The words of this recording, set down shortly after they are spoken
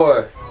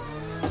4,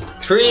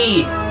 3,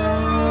 2, 1.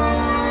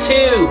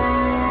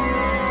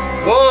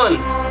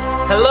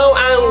 Hello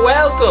and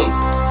welcome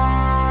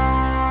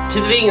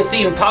to the Vegan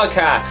Steven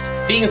podcast.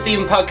 Vegan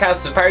Steven podcast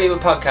is a parody of a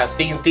podcast.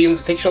 Vegan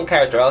Steven's a fictional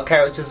character. All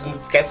characters and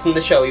guests in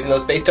the show, even though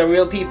it's based on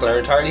real people, are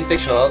entirely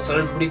fictional. All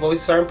celebrity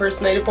voices are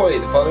impersonated poorly.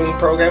 The following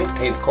program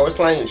contains coarse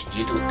language.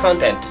 Due to its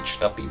content, it should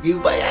not be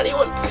viewed by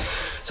anyone.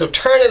 So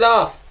turn it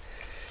off.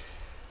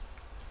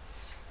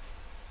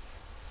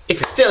 If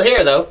you're still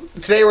here, though,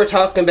 today we're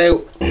talking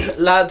about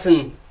lads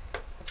in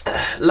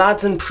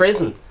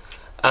prison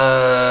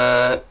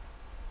having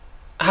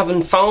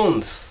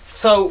phones.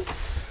 So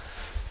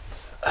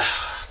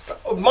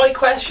my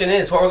question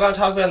is, what we're going to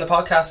talk about in the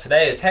podcast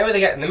today is, how are they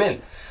getting them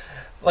in?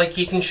 Like,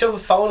 you can shove a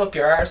phone up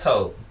your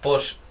arsehole,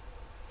 but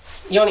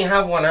you only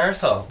have one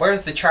arsehole.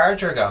 Where's the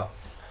charger go?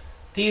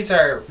 These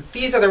are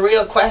the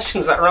real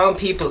questions that are on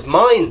people's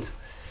minds.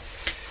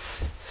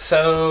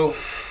 So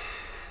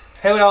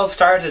how it all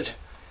started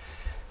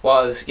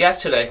was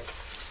yesterday.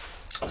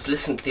 I was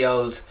listening to the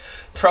old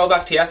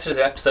throwback to yesterday's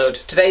episode.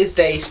 Today's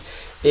date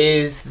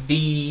is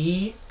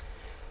the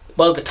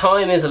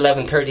time is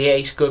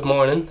 11:38. Good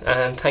morning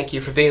and thank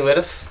you for being with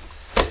us.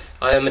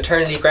 I am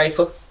eternally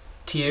grateful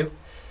to you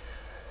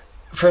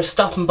for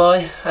stopping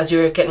by as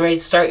you're getting ready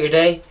to start your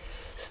day.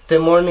 It's the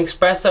morning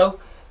espresso.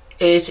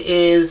 It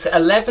is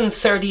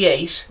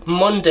 11:38,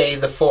 Monday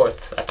the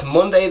 4th. That's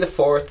Monday the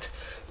 4th,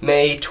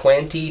 May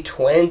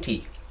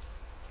 2020.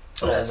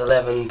 It's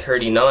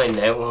 11:39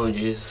 now. Oh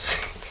jeez.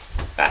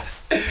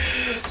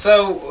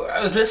 So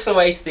I was listening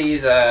away to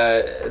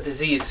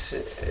these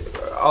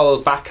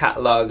old back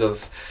catalogue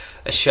of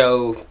a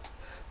show,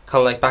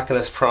 kind of like back in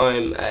its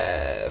prime,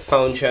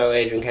 phone show,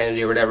 Adrian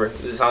Kennedy or whatever.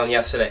 It was on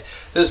yesterday.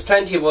 There's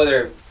plenty of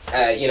other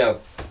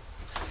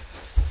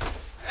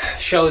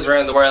shows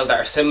around the world that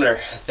are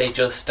similar. They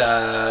just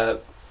they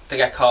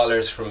get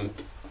callers from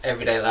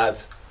everyday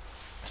lads,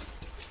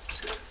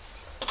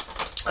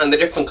 and the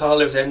different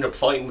callers end up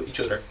fighting with each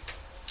other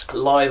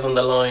live on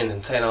the line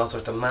and saying all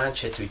sorts of mad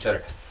shit to each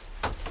other.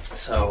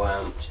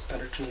 So just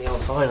better turn the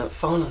old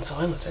phone on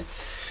silent, eh?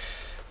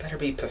 Better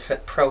be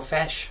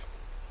profesh.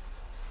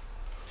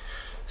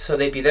 So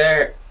they'd be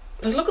there.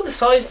 Look at the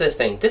size of this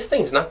thing. This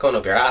thing's not going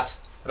up your ass.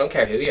 I don't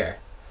care who you are.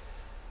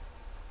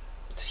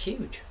 It's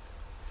huge.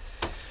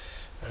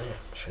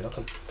 Sure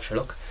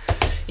look.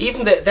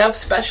 Even they have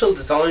special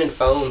designed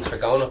phones for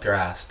going up your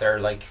ass. They're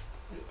like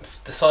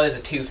the size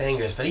of 2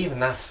 fingers, but even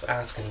that's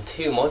asking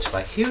too much.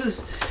 Like,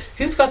 who's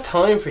got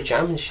time for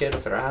jamming shit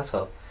up their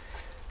asshole?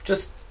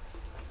 Just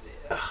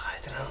I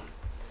don't know.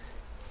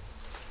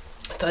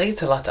 I think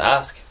it's a lot to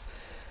ask.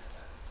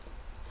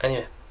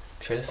 Anyway,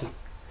 sure, listen.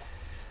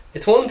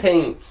 It's one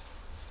thing.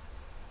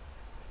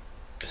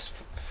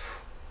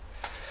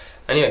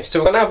 Anyway, so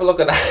we're gonna have a look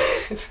at that.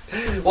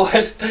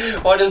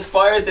 What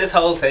inspired this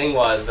whole thing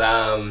was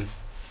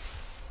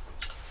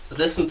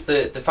listen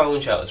to the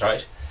phone shows,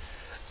 right?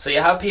 So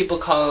you have people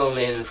calling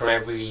in from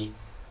every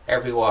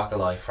walk of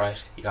life,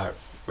 right? You got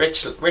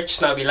rich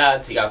snobby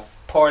lads, you got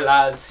poor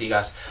lads, you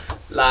got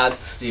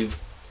lads who've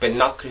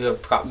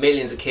got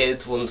millions of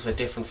kids, ones with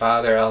different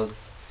father, all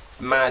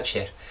mad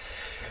shit.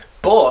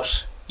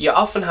 But you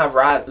often have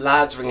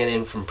lads ringing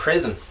in from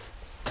prison,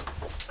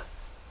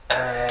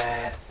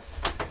 and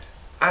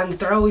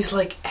they're always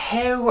like,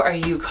 "How are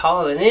you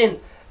calling in?"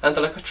 And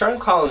they're like, "I'm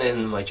calling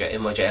in my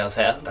jail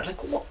cell." And they're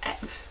like, "What?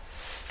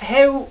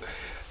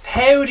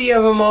 How do you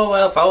have a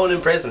mobile phone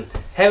in prison?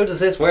 How does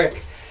this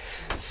work?"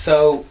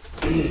 So,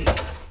 jeez,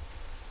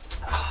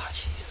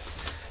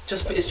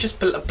 it's just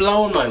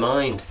blowing my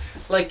mind.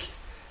 Like,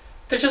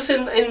 they're just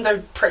in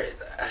their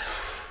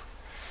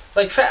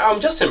I'm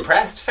just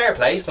impressed. Fair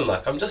play to them.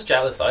 Like, I'm just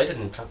jealous. I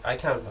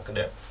can't fucking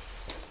do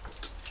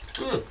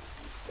it.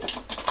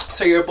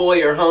 So your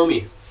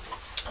homie,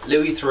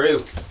 Louis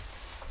Theroux,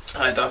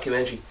 had a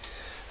documentary,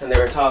 and they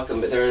were talking,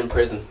 but they're in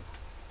prison,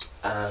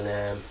 and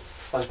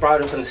I was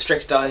brought up in the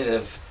strict diet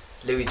of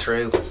Louis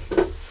Theroux.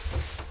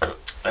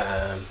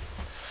 I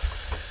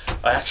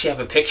actually have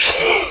a picture.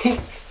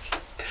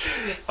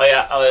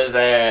 I was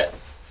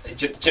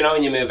do you know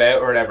when you move out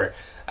or whatever,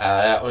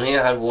 I only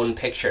had one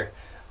picture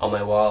on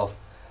my wall,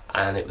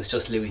 and it was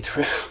just Louis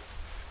Theroux.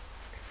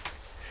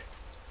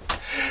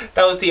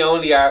 That was the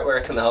only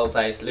artwork in the whole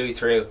place, Louis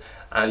Theroux.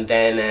 And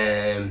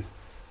then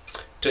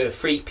to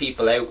freak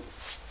people out,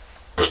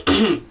 do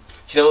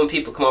you know when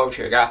people come over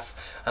to your gaff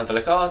and they're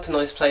like, "Oh, it's a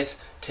nice place,"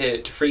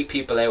 to freak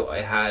people out,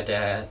 I had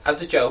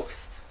as a joke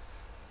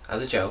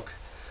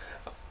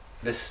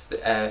this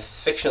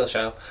fictional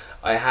show,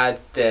 I had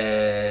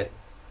the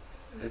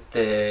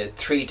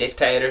 3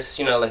 dictators,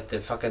 you know, like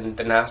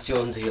the nasty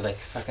ones who like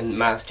fucking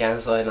mass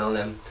genocide and all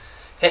them,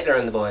 Hitler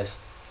and the boys.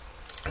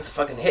 It's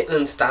fucking Hitler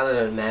and Stalin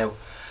and Mao.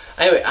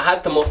 Anyway, I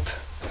had them up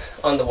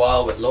on the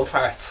wall with love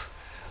hearts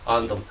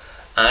on them,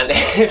 and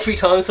every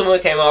time someone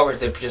came over,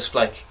 they'd be just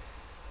like,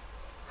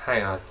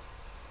 "Hang on,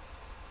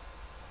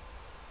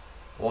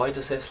 why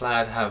does this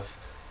lad have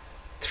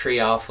 3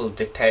 awful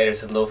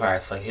dictators and love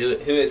hearts? Like,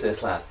 who is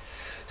this lad?"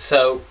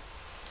 So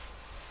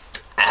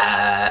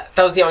That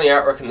was the only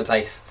artwork in the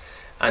place,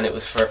 and it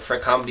was for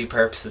comedy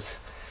purposes.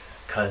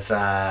 Because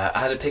I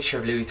had a picture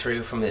of Louis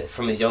Theroux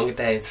from his younger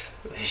days.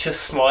 He's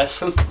just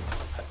smiling.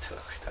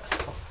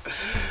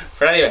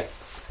 But anyway,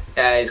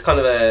 he's kind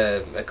of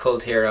a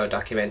cult hero,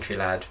 documentary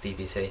lad,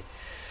 BBC.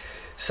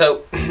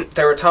 So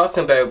they were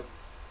talking about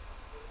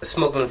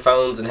smuggling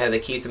phones and how they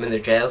keep them in their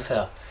jail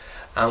cell.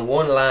 And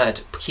one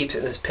lad keeps it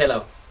in his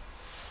pillow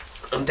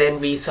and then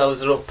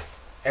resews it up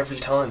every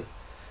time.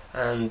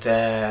 And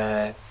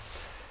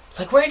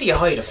like, where do you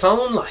hide a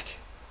phone? Like,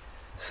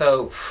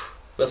 so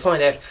we'll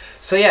find out.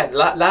 So yeah,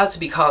 lads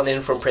will be calling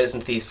in from prison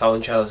to these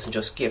phone shows and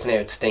just giving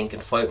out stink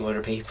and fighting with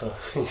other people.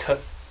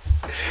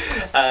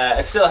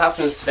 It still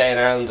happens today in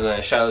Ireland, and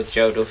I showed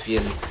Joe Duffy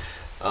and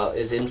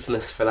is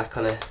infamous for that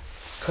kind of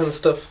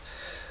stuff.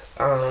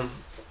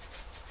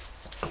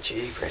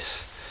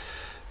 Jeepers.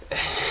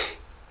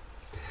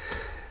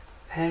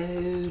 How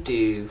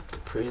do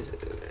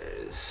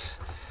prisoners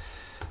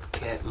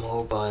get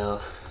mobile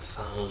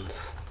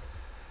phones?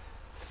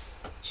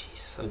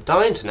 Jesus, I'm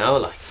dying to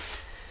know.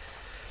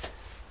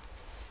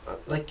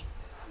 Like,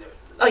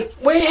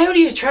 where? How do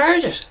you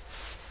charge it?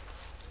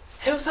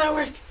 How does that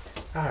work?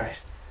 All right,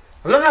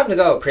 I'm not having to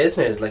go with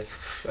prisoners. Like,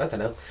 I don't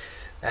know.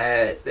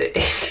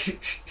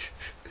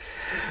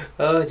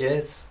 Oh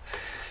Jesus.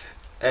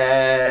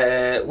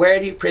 Where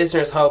do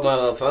prisoners hold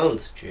mobile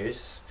phones?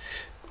 Jesus.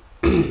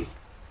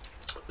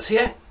 So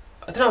yeah,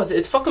 I don't know.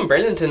 It's fucking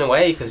brilliant in a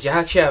way, because you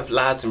actually have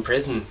lads in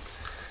prison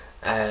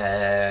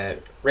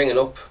ringing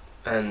up,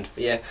 and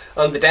yeah.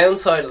 On the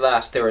downside of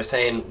that, they were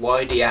saying,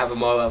 why do you have a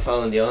mobile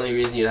phone? The only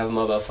reason you have a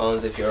mobile phone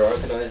is if you're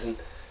organising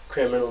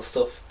criminal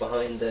stuff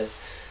behind the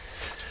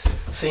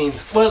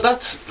scenes. Well,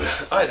 that's,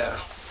 I don't know.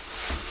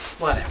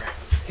 Whatever.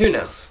 Who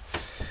knows?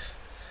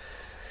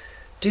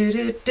 This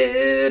is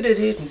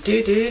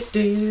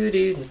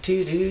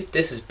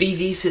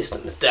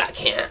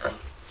BVSystems.com.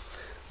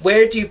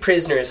 Where do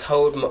prisoners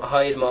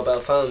hide mobile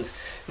phones?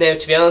 Now,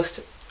 to be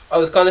honest, I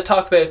was going to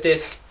talk about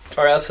this,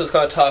 or else I was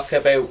going to talk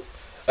about,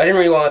 I didn't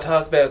really want to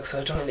talk about it because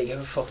I don't really give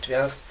a fuck, to be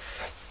honest.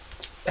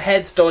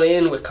 Heads done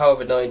in with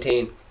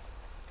COVID-19.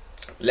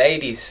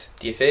 Ladies,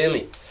 do you feel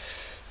me?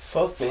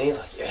 Fuck me,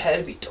 like, your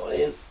head be done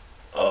in.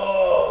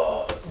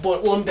 Oh,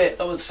 but one bit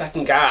that was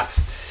fucking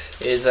gas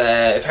is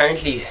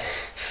apparently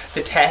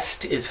the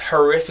test is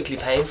horrifically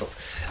painful,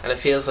 and it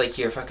feels like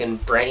your fucking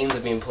brains are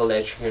being pulled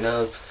out from your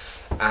nose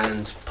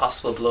and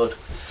possible blood.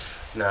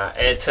 Nah,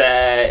 it's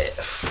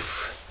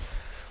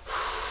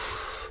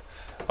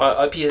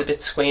I'd be a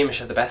bit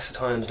squeamish at the best of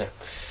times now.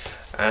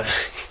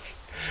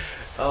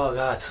 Oh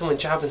god, someone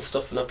jabbing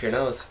stuff up your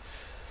nose.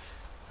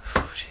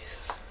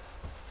 Jesus.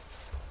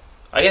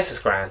 I guess it's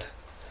grand,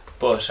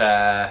 but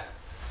I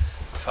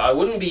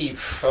wouldn't be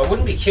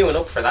queuing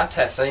up for that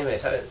test anyway.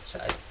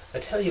 I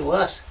tell you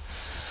what.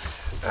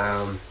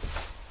 I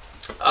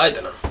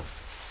don't know.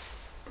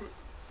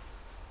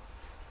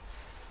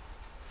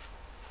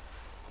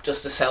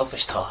 Just a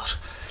selfish thought.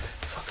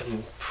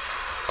 Fucking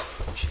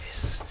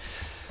Jesus.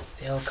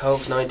 The old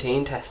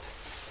COVID-19 test.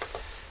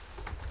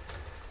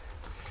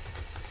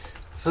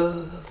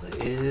 So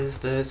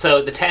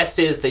the test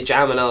is they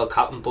jam an old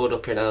cotton bud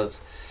up your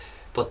nose,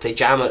 but they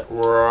jam it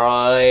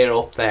right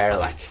up there,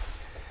 like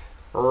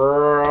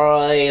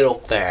right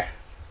up there.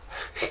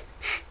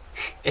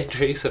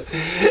 Intrusive.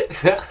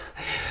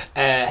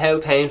 How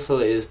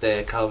painful is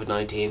the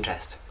COVID-19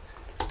 test?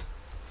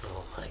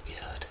 Oh my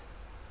god.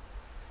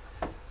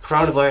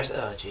 Coronavirus.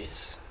 Oh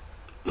Jesus.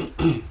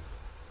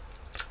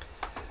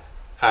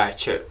 Alright,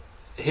 sure.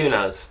 Who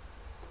knows?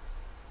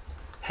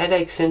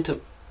 Headache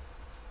symptom.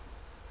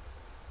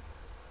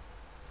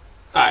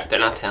 Alright, they're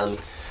not telling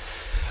me.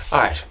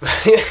 Alright.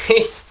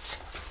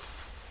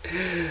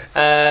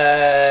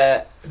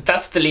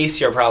 That's the least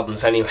of your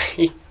problems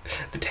anyway.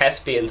 The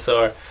test being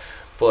sore.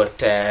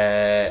 But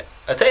I'd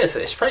say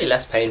it's probably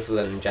less painful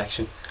than an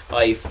injection.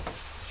 I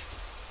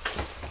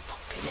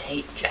fucking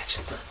hate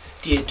injections, man.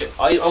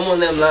 I'm one of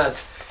them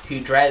lads who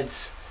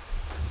dreads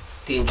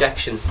the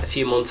injection a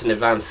few months in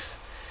advance.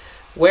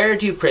 Where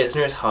do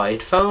prisoners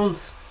hide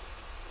phones?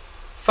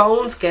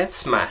 Phones get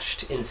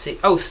stashed in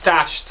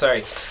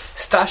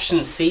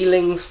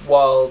ceilings,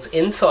 walls,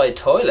 inside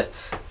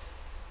toilets.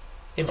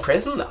 In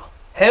prison though.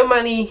 How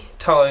many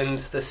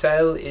times the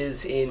cell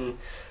is in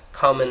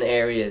common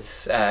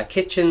areas,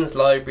 kitchens,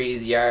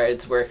 libraries,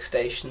 yards,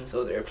 workstations,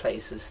 other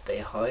places they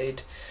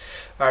hide,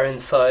 are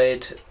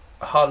inside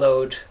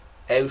hollowed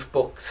out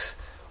books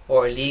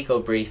or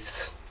legal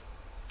briefs,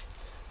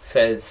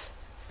 says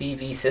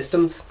BV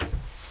Systems.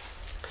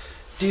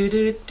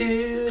 I'm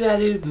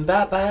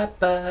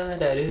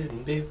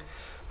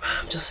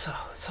just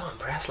so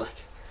impressed.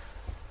 Like,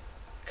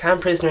 can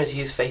prisoners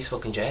use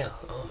Facebook in jail?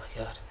 Oh my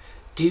god.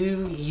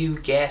 Do you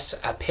get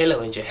a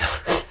pillow in jail?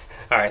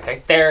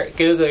 Alright, there,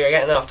 Google, you're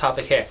getting off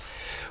topic here.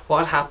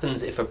 What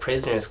happens if a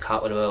prisoner is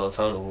caught with a mobile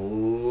phone?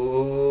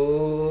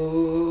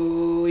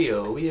 Ooh,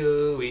 yo.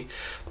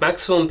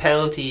 Maximum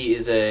penalty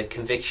is a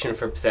conviction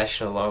for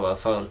possession of a mobile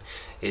phone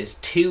is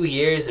 2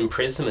 years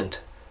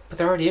imprisonment, but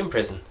they're already in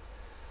prison,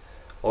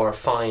 or a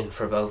fine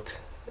for both.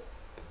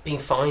 being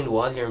fined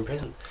while you're in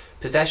prison.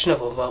 Possession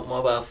of a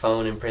mobile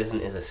phone in prison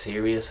is a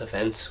serious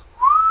offence.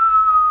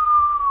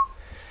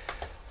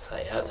 So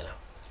yeah, I don't know.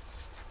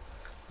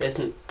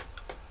 Listen,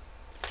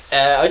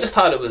 I just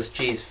thought it was,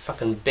 geez,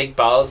 fucking big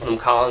balls and them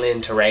calling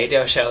into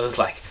radio shows,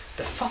 like,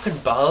 the fucking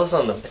balls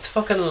on them. It's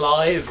fucking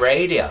live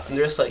radio. And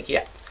they're just like,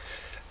 yeah.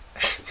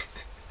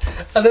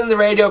 And then the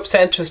radio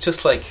presenter is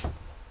just like,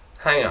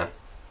 hang on,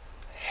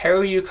 how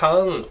are you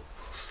calling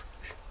us?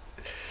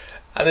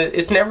 And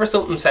it's never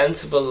something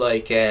sensible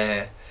like,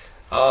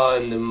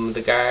 I'm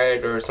the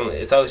guard or something.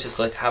 It's always just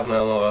like, have my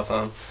mobile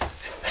phone.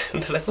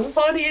 And they're like,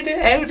 what are you doing?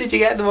 How did you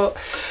get them up?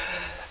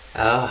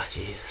 Oh,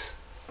 Jesus.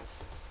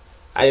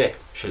 Anyway,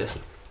 sure,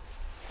 listen.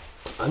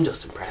 I'm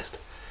just impressed.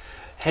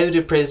 How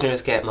do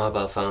prisoners get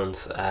mobile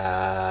phones?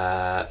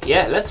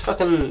 Yeah, let's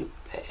fucking...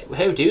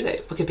 How do they?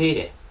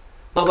 Wikipedia.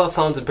 Mobile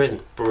phones in prison.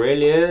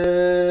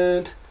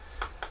 Brilliant.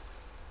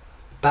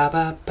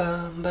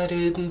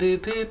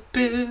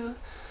 Ba-ba-bum-ba-doo-boo-boo-boo.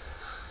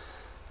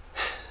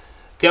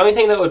 The only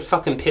thing that would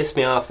fucking piss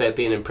me off about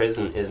being in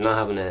prison is not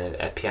having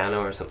a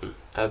piano or something.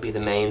 That would be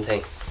the main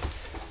thing.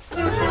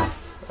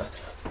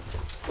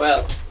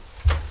 Well,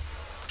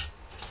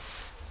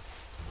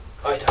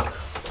 I don't know.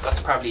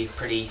 That's probably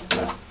pretty...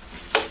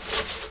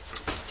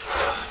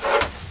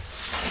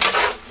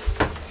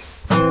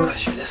 I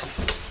should listen.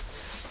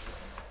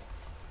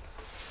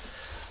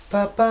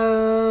 Ba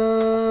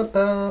ba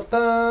ba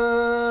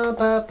ba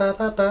ba ba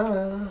ba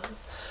ba.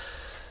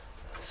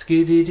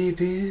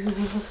 Scooby-Doo-Boo.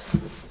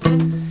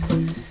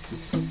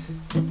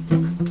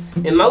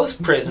 In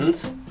most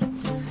prisons,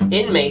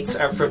 inmates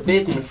are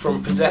forbidden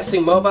from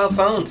possessing mobile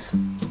phones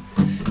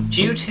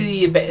due to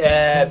the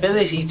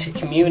ability to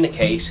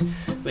communicate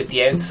with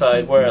the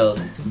outside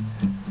world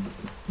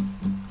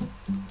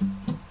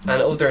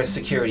and other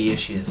security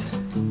issues.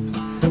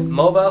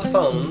 Mobile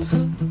phones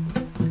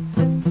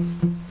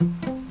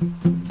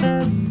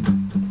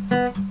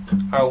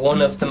are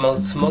one of the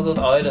most smuggled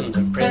items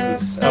in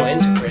prisons.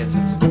 Into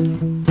prisons.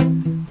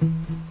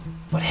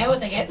 But how are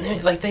they getting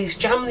them? Like, they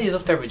jam these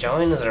up their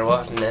vaginas or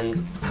what and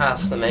then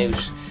pass them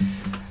out.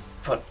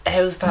 But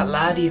how does that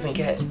lad even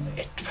get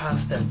it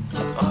past them?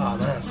 Oh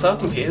man, I'm so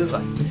confused.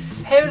 Like,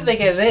 how do they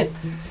get it in?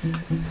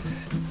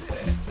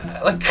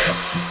 Like,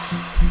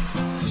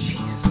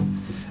 Jesus.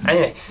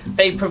 Anyway,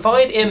 they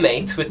provide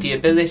inmates with the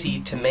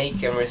ability to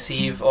make and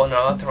receive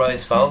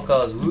unauthorized phone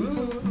calls.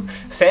 Woo!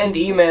 Send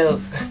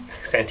emails,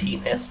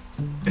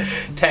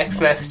 text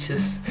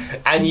messages,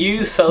 and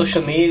use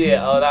social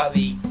media. Oh, that'd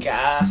be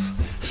gas.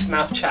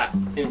 Snapchat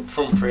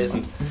from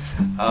prison.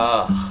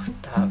 Oh,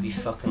 that'd be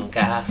fucking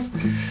gas.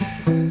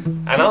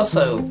 And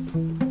also,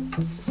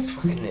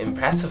 fucking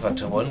impressive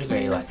to one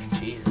degree, like,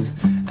 Jesus.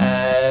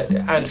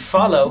 And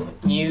follow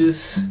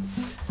news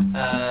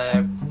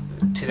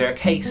to their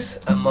case,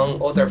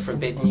 among other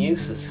forbidden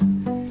uses.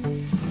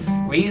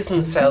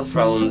 Reason cell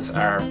phones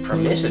are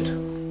prohibited.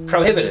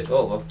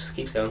 Oh, whoops,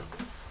 keeps going.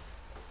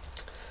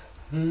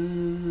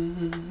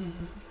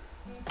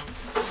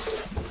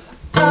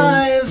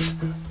 I've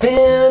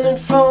been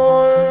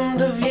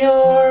informed of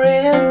your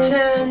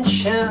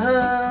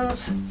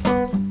intentions.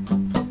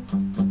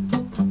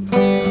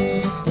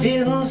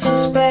 Didn't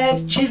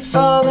suspect you'd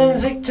fallen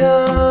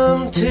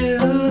victim to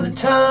the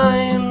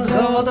times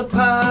or the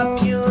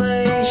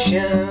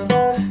population,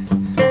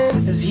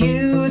 as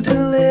you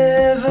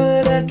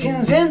delivered a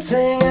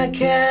convincing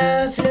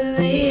account to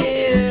the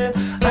ear.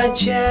 I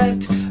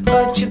checked,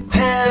 but your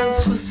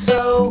pants were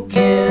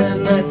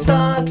soaking. I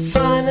thought,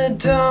 find a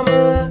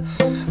dumber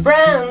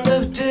brand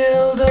of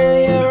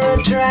dildo. You're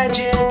a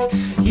tragic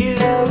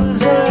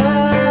user.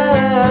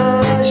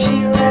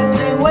 She left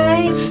me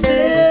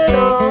wasted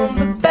on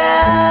the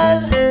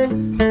bed.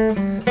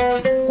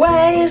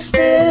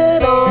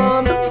 Wasted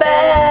on the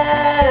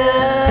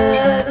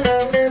bed.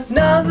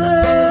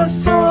 Another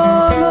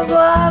form of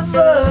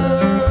lover.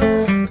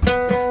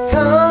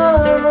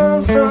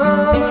 Come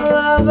from a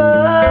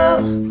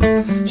lover.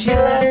 She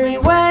left me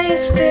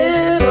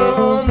wasted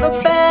on the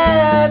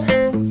bed.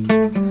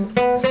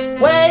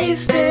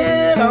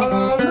 Wasted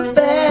on the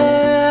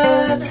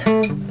bed.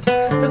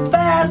 The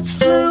best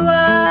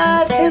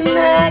fluid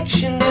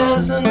connection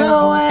doesn't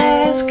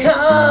always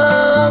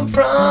come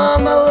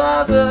from a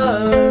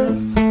lover.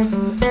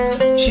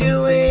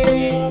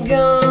 Chewing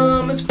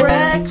gum is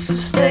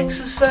breakfast,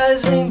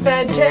 exercising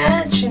bad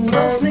tension.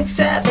 Mustn't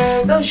accept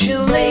though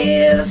she'll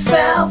lead a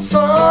cell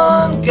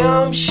phone.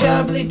 Gum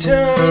sharply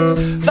turns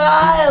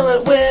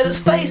violent with his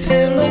face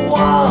in the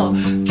wall.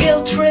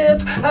 Guilt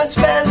trip, I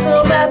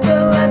spasm,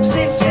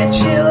 epilepsy fit.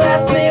 She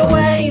left me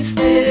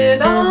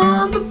wasted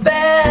on the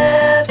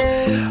bed.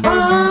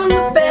 On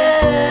the bed.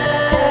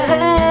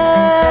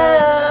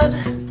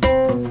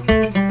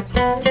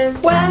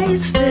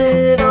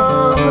 Wasted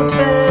on the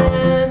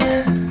bed.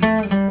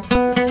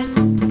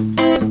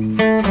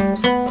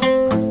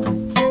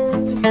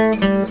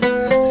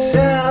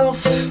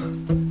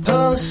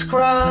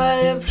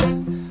 Self-prescribed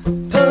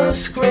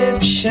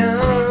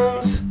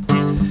prescriptions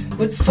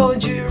with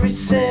forgery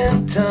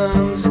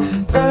symptoms.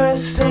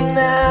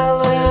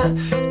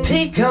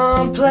 Personality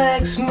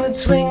complex, mood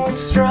swing with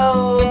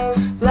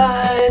strobe,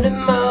 light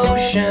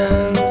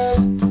emotions.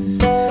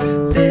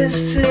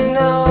 This is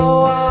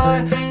no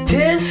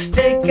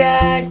artistic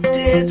act,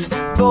 it's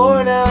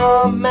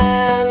boredom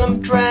man I'm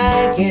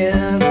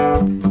dragging.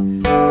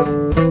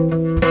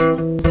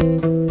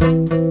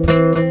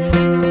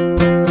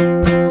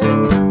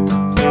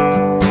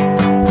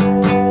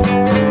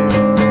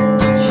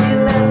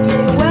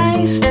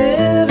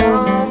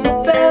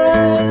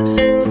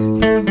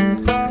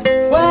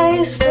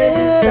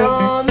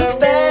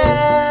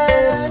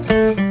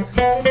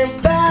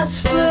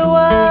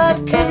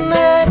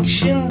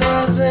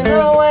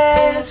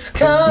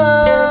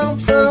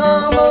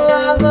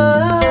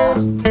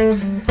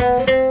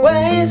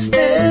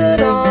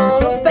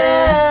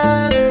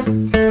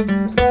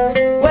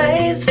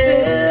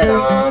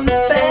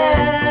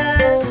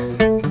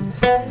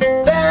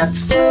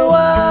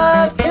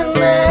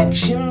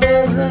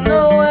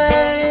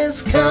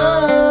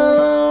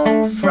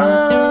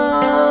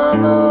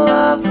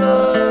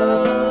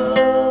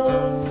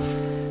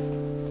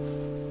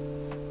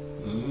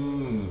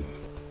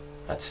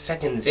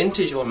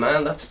 Vintage one,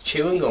 man. That's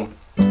chewing gum.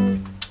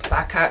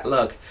 Back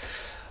catalogue.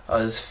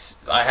 I was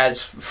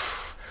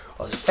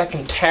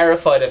fucking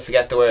terrified I'd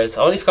forget the words.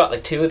 I only forgot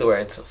like 2 of the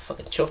words, so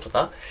fucking chuffed with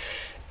that.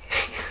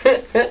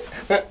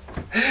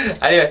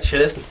 Anyway, sure,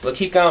 listen, we'll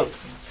keep going.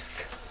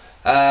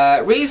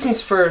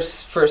 Reasons for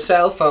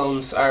cell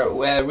phones are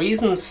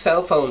reasons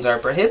cell phones are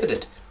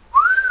prohibited.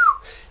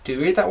 Do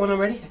you read that one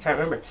already? I can't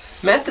remember.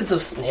 Methods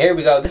of... Here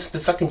we go. This is the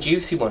fucking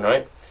juicy one,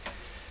 right?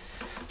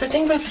 The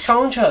thing about the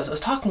phone shows, I was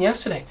talking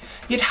yesterday,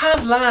 you'd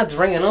have lads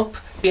ringing up,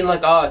 being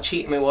like, oh,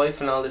 cheating my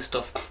wife and all this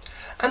stuff.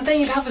 And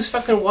then you'd have his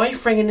fucking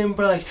wife ringing in and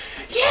be like,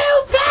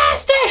 you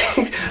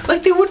bastard!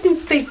 Like,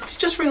 they'd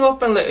just ring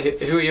up and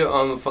like, who are you?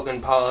 I'm fucking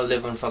Paul,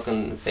 live in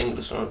fucking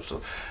Finglas and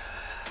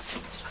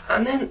stuff.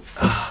 And then,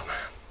 oh man.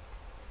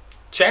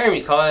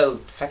 Jeremy Kyle,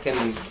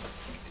 fucking,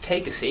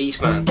 take a seat,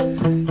 man.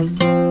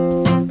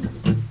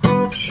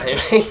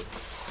 Anyway,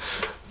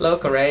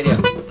 local radio.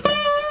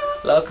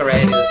 Local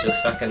radio is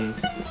just fucking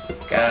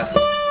gas,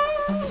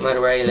 no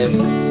matter where you live.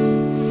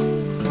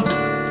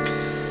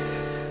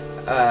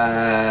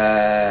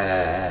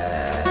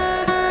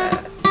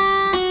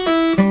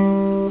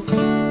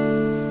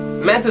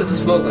 Methods of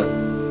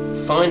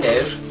smuggling. Find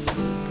out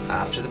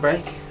after the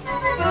break.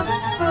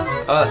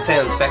 Oh, that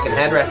sounds fucking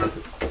head wrecking.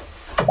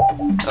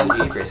 Oh,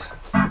 jeepers.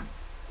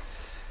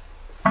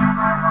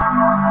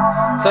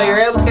 So you're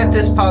able to get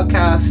this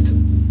podcast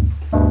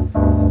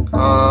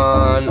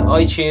on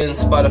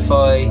iTunes,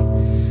 Spotify.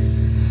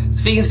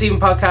 It's Vegan Steven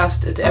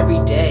podcast. It's every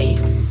day.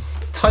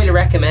 It's highly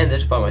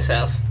recommended by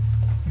myself.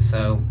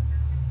 So,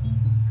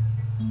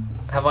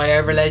 have I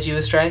ever led you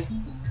astray?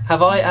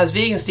 Have I, as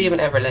Vegan Steven,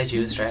 ever led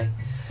you astray?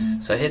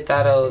 So hit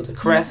that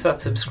caress that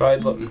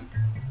subscribe button.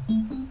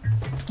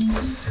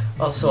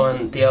 Also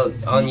on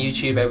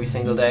YouTube every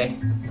single day.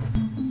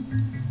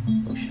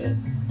 Oh shit.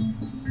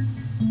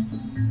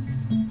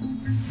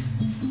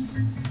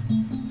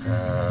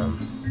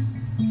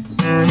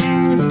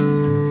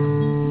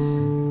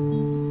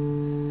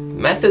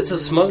 Methods of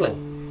smuggling.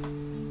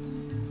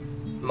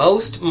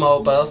 Most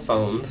mobile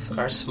phones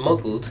are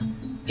smuggled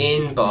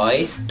in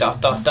by ...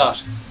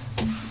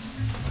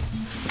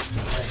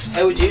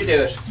 How would you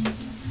do it?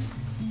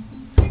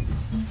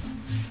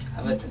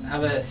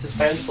 Have a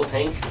suspenseful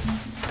think.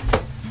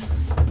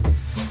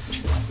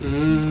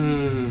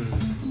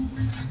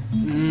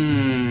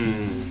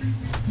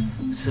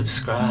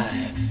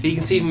 Subscribe.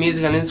 Vegan Steven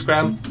Music on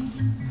Instagram,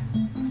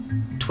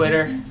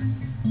 Twitter,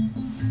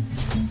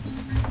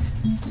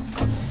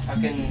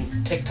 fucking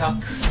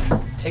TikTok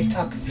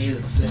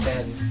confused the flip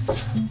out.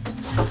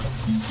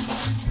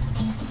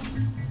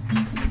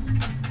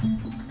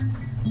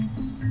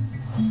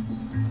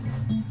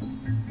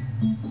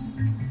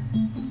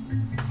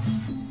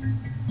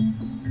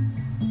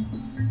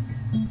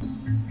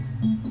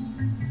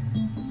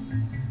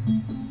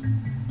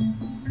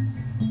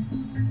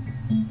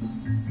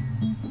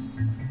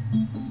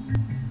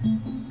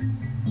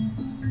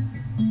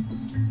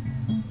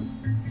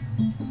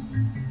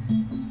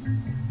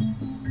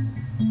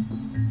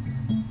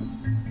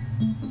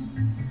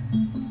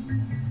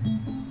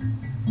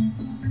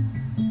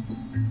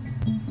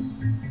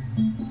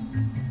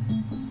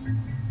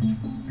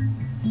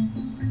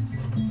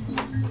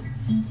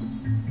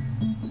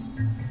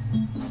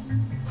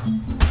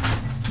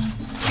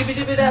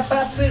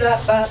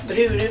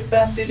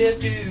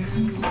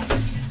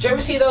 Do you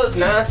ever see those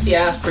nasty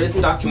ass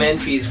prison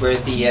documentaries where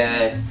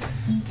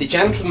the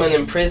gentlemen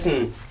in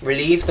prison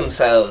relieve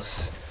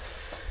themselves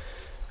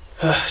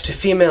to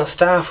female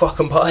staff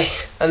walking by,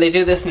 and they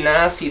do this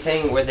nasty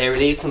thing where they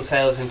relieve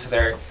themselves into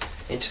their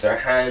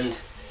hand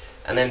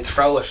and then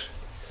throw it.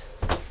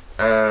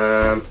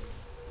 Yeah.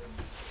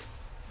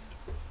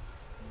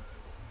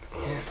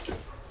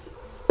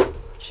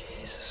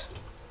 Jesus.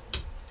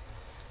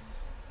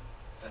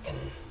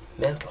 Fucking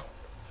mental.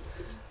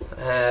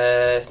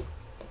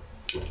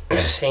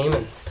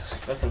 Semen. That's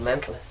fucking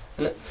mental,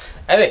 isn't it?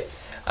 Anyway,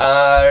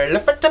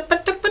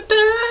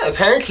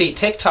 Apparently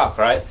TikTok,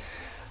 right?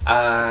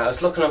 I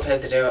was looking up how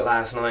to do it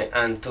last night,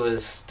 and there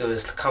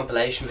was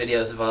compilation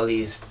videos of all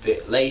these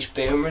late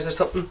boomers or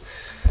something.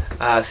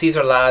 These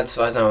are lads,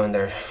 I don't know, in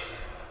their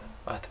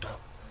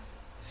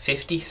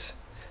 50s,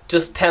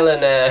 just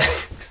telling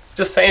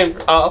just saying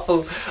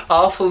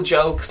awful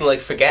jokes and like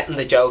forgetting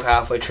the joke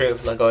halfway through,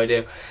 like I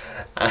do,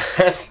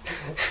 and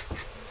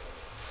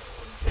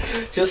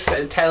just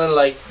telling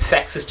like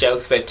sexist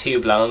jokes about two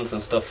blondes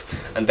and stuff,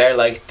 and they're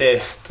like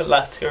the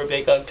lads who are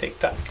big on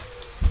TikTok.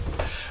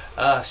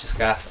 It's just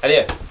gas.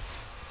 Anyway,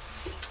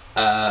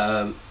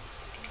 fucking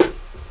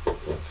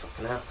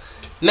hell.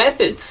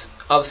 Methods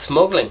of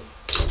smuggling.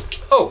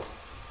 Oh,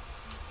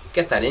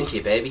 get that into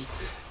you, baby.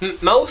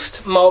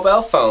 Most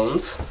mobile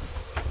phones.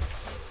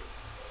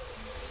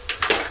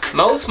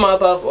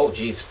 Oh,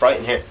 jeez, bright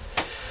in here.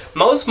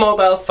 Most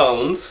mobile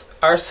phones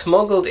are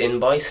smuggled in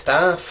by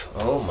staff.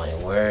 Oh my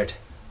word,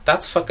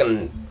 that's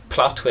fucking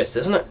plot twist,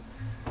 isn't it?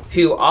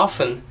 Who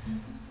often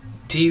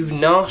do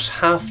not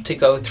have to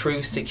go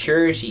through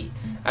security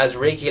as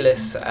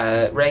rigorous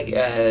as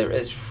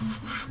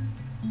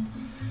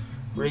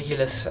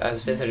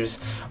visitors.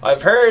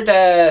 I've heard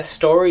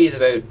stories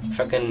about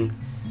fucking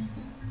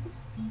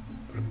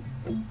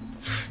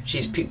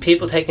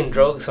people taking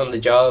drugs on the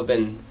job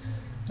and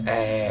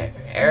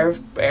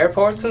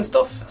airports and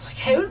stuff. It's like,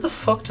 how the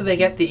fuck do they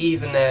get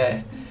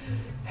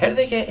how do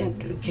they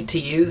get to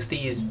use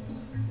these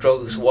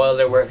drugs while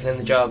they're working in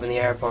the job in the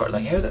airport?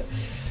 Like, how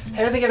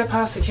do they get it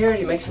past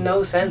security? It makes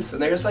no sense.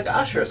 And they're just like,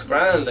 sure, it's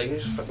grand. Like,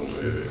 just fucking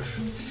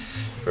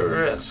for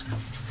real.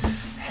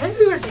 How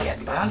are they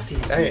getting past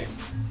these? Anyway,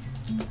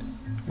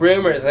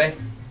 rumours,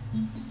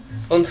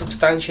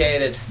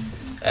 unsubstantiated,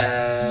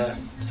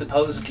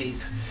 supposedly.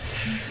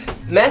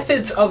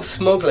 Methods of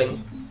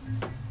smuggling.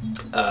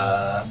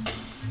 Yeah,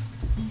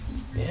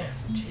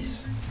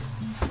 jeez.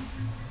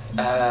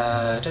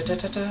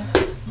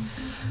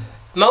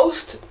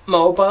 Most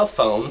mobile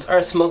phones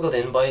are smuggled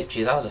in by...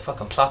 Geez, that was a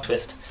fucking plot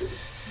twist.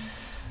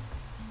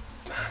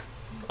 Man,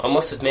 I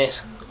must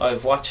admit,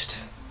 I've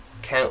watched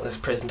countless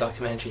prison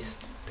documentaries.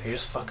 They're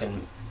just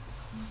fucking...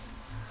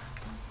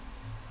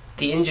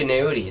 The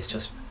ingenuity is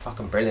just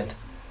fucking brilliant.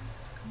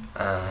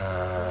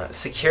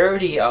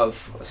 Security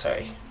of...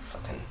 Sorry,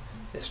 fucking...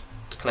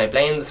 Can I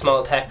blame the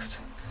small text?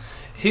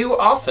 Who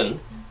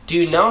often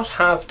do not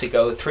have to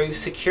go through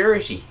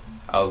security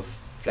of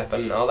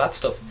flipping all that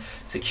stuff.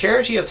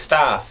 Security of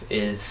staff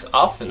is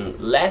often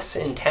less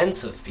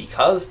intensive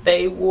because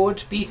they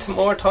would be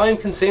more time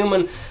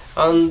consuming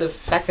on the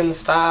feckin'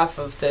 staff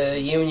of the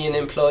union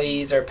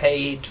employees or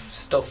paid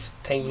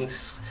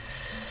things,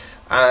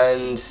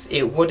 and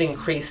it would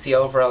increase the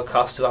overall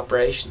cost of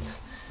operations.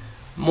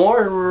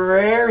 More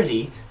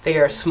rarely they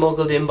are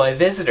smuggled in by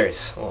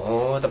visitors.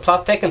 Oh, the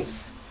plot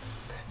thickens.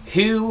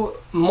 Who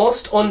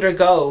must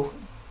undergo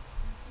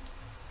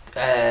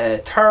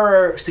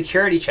thorough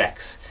security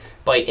checks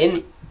by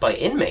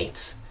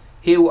inmates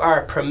who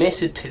are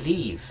permitted to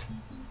leave,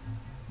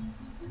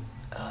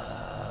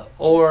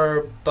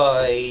 or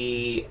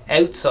by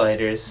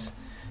outsiders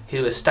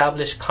who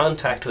establish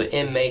contact with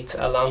inmates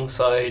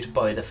alongside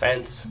by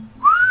defence.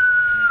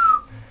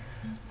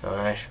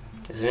 Alright,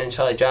 it's an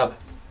inside job.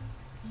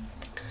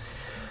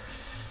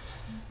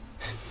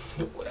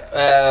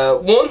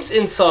 Once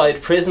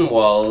inside prison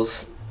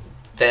walls,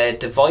 the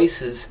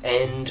devices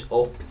end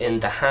up in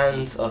the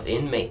hands of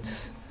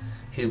inmates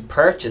who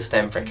purchase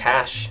them for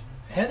cash.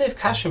 How do they have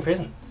cash in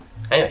prison?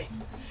 Anyway,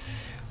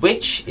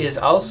 which is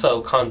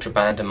also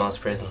contraband in most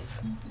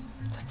prisons.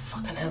 Like,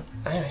 fucking hell.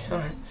 Anyway,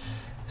 alright.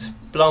 It's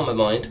blown my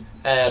mind.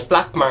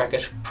 Black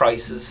market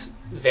prices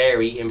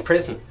vary in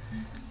prison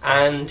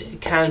and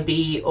can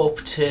be up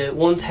to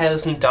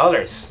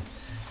 $1,000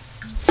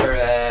 for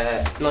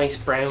a nice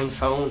brown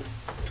phone.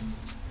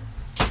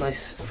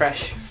 Nice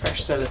fresh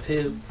smell of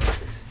poo.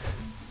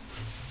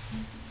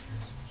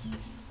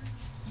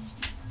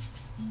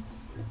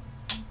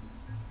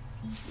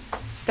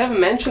 They haven't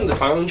mentioned the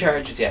phone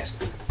charges yet.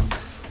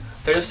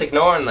 They're just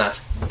ignoring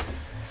that.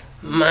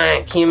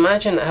 Man, can you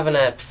imagine having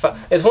it's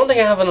one thing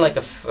having like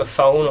a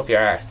phone up your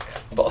arse,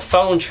 but a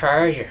phone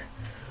charger.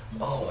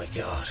 Oh my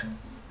god.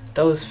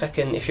 Those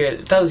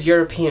those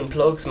European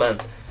plugs, man.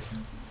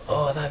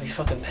 Oh, that'd be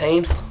fucking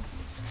painful.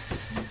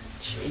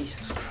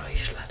 Jesus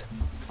Christ, lad.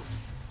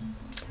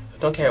 I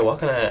don't care what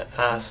kind of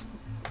ass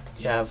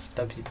you have.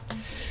 That'd be...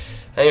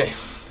 Anyway.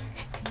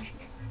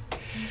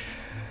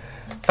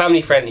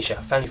 Family friendly show.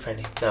 Family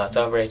friendly. No, it's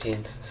over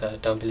 18s, so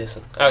don't be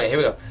listening. Okay, here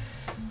we go.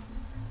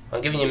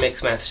 I'm giving you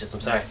mixed messages,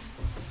 I'm sorry.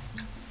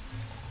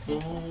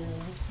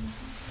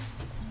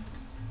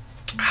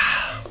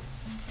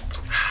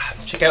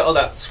 Check out all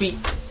that sweet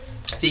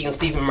Vegan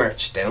Steven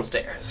merch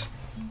downstairs.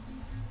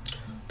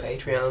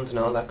 Patreons and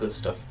all that good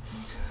stuff.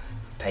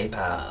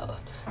 PayPal.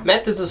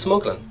 Methods of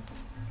smuggling.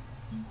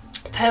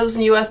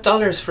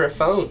 $1,000 for a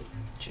phone.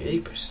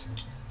 Jeepers.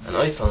 And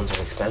iPhones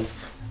are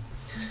expensive.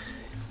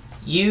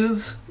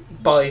 Uses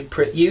by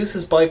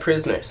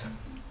prisoners.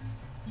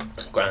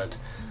 Grand.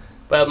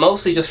 Well,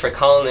 mostly just for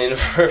calling in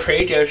for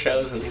radio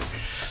shows and things.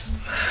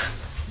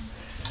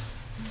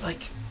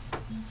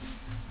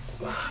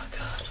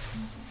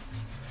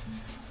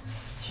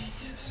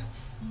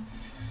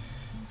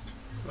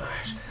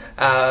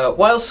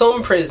 While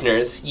some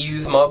prisoners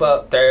use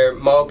their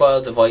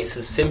mobile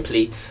devices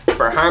simply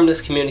for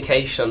harmless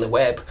communication on the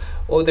web,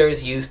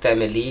 others use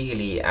them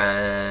illegally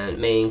and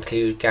may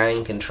include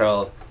gang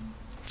control.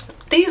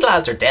 These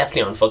lads are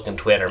definitely on fucking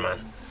Twitter,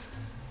 man.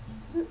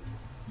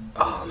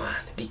 Oh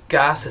man, it'd be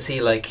gas to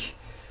see like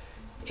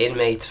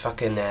inmates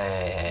fucking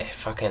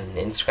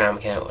Instagram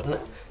account, wouldn't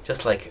it?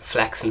 Just like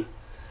flexing.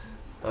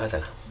 I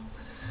don't know.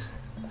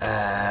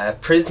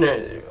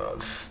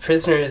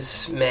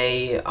 Prisoners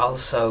may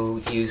also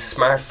use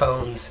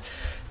smartphones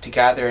to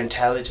gather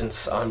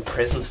intelligence on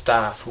prison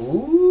staff.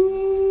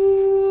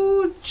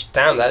 Ooh,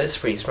 damn, that is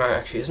pretty smart,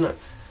 actually, isn't it?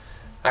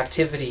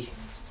 Activity.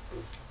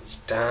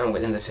 Damn,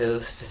 within the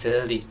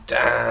facility.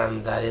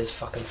 Damn, that is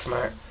fucking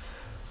smart.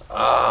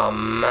 Oh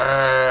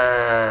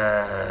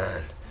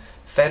man.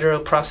 Federal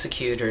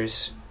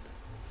prosecutors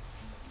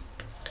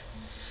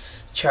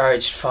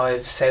charged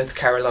 5 South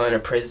Carolina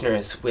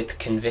prisoners with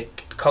conning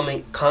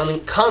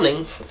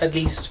at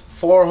least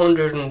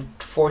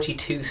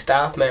 442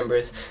 staff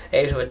members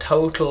out of a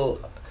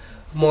total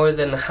more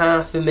than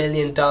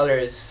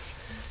 $500,000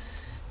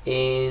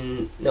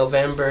 in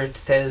November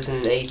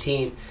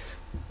 2018.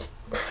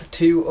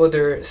 2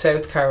 other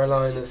South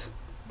Carolinas.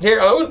 Here,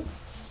 Owen,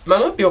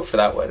 man, I'd be up for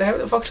that one. How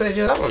the fuck did they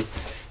do that one?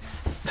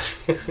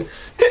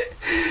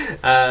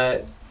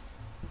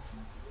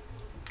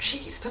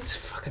 Jeez, that's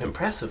fucking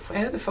impressive.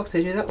 How the fuck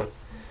did they do that one?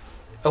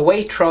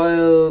 Await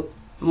trial,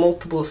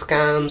 multiple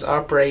scams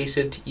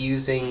operated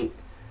using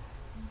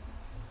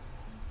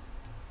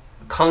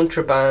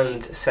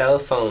contraband cell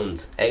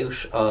phones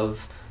out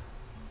of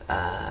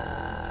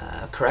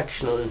a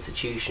correctional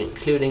institution,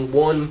 including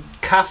one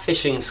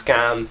catfishing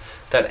scam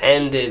that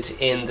ended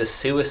in the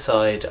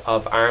suicide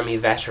of army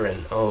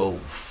veteran. Oh,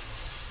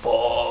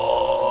 fuck.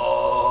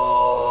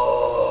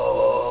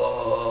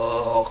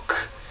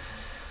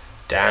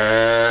 Damn.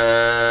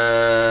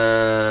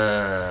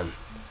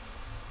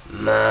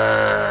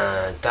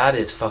 Man, that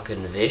is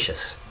fucking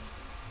vicious.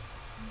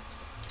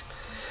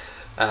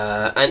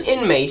 An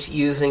inmate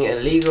using a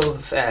legal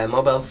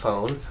mobile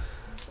phone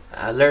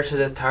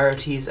alerted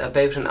authorities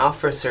about an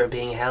officer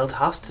being held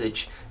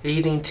hostage,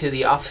 leading to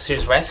the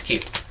officer's rescue.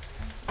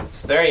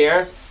 So there you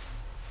are.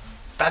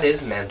 That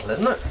is mental,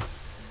 isn't it?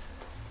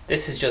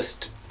 This is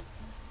just...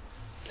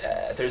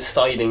 there's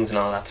sightings and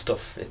all that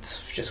stuff.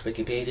 It's just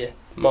Wikipedia.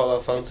 Mobile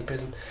phones in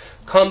prison.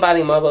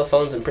 Combating mobile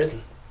phones in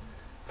prison.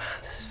 Man,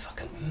 this is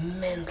fucking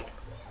mental.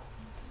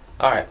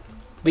 Alright.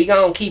 We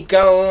gonna keep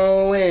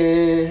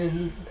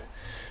going.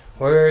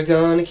 We're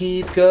gonna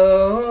keep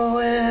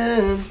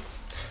going.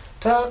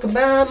 Talking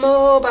about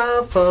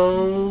mobile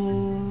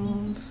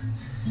phones.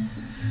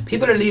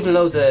 People are leaving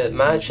loads of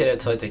mad shit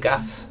outside their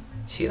gaffs.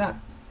 See that?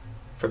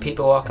 For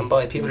people walking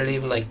by, people are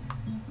leaving like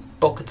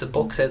buckets of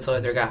books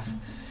outside their gaff.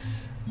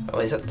 Oh,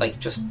 is it like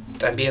just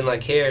I'm being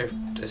like, here,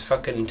 just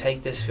fucking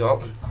take this if you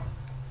want one.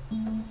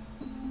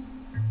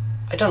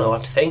 I don't know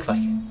what to think.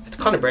 Like, it's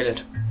kind of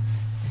brilliant.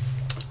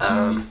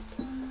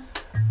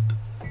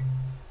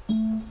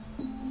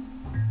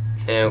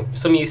 Now,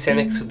 some of you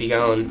cynics would be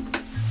going,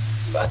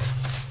 that's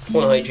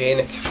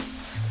unhygienic.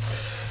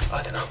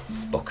 I don't know,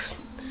 books.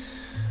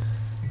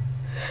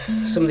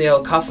 Some of the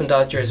old coffin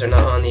dodgers are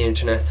not on the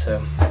internet,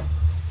 so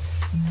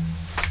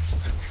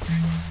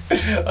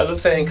I love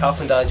saying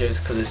coffin dodgers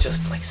because it's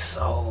just like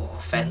so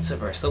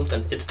offensive or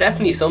something. It's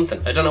definitely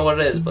something. I don't know what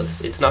it is, but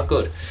it's not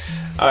good.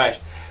 Alright.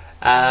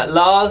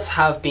 Laws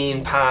have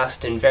been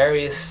passed in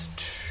various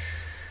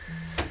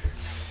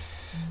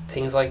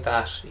things like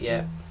that.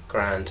 Yeah,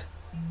 grand.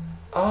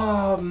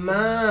 Oh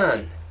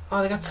man.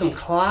 Oh, they got some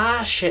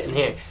class shit in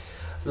here.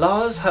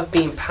 Laws have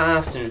been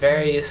passed in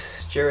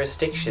various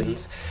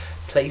jurisdictions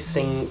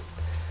placing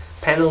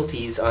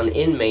penalties on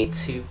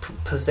inmates who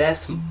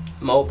possess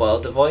mobile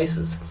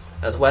devices,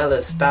 as well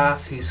as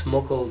staff who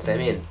smuggled them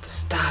in. The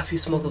staff who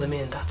smuggled them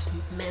in, that's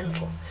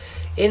mental.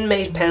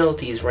 Inmate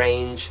penalties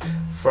range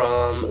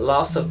from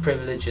loss of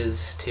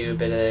privileges to a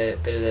bit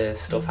of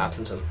stuff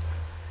happens to them.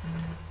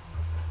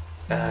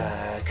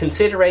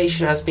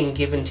 Consideration has been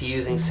given to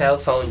using cell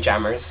phone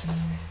jammers,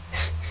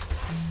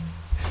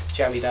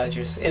 jammy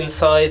dodgers,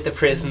 inside the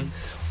prison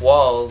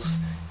walls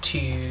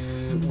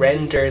to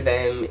render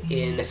them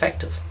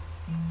ineffective.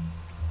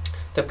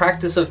 The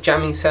practice of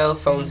jamming cell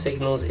phone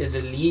signals is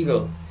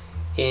illegal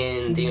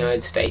in the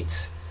United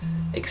States.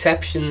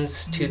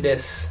 Exceptions to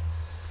this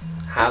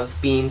have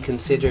been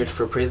considered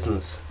for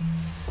prisons,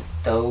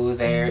 though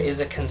there is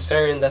a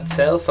concern that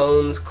cell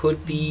phones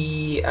could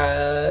be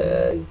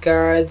a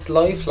guard's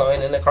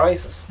lifeline in a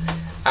crisis,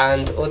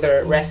 and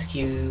other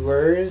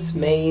rescuers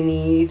may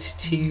need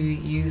to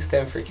use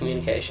them for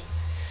communication.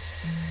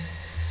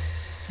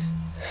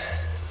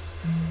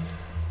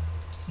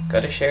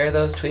 Gotta share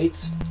those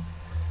tweets.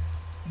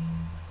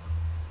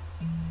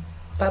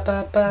 Ba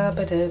ba ba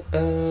ba da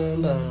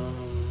bum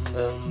bum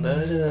bum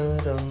ba da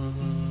dum.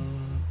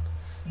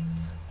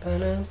 Ba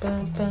da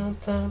bum bum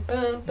bum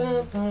bum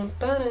bum bum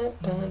ba da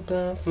bum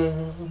bum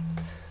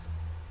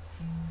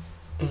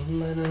bum.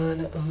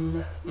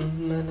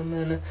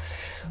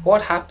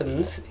 What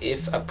happens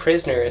if a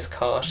prisoner is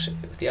caught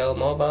with the old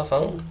mobile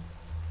phone?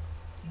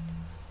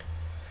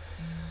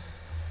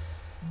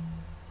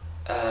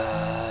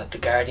 The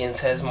Guardian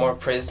says more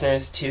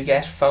prisoners to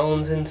get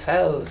phones in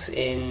cells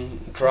in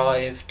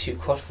drive to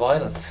cut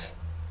violence.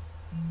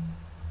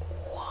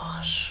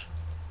 What?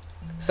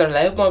 Is there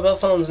allowed mobile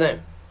phones now?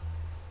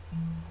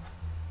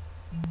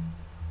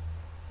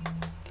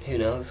 Who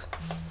knows?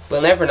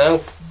 We'll never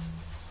know.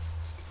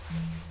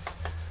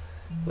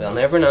 We'll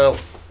never know.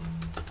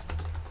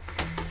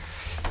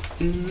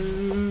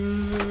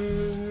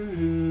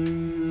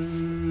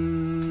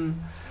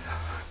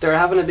 They're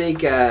having a big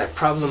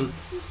problem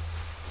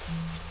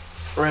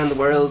around the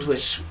world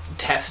with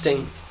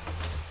testing.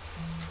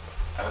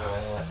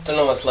 I don't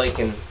know what it's like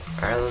in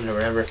Ireland or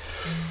wherever,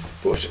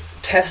 but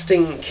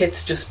testing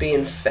kits just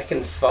being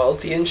fucking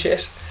faulty and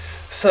shit.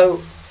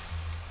 So,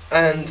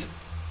 and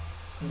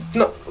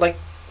not like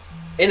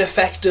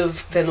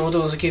ineffective, then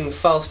others are giving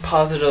false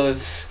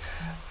positives,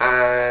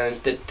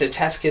 and the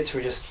test kits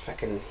were just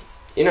fucking,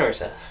 you know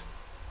yourself,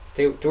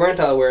 they weren't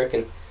all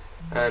working,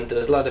 and there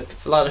was a lot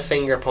of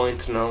finger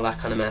pointing and all that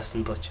kind of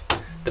messing. But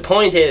the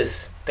point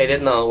is, they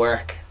didn't all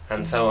work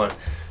and so on.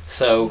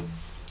 So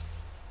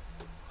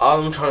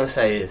all I'm trying to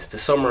say is, to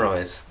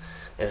summarise,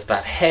 is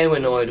that how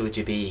annoyed would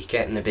you be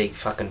getting a big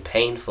fucking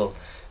painful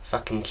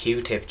fucking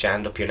Q-tip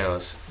jammed up your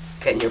nose,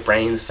 getting your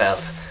brains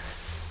felt,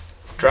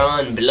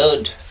 drawing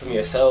blood from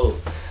your soul,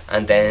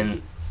 and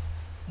then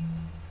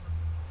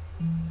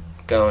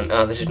going,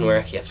 oh, that didn't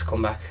work, you have to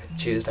come back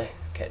Tuesday,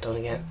 get it done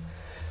again.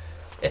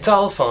 It's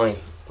all fine.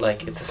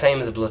 Like, it's the same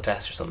as a blood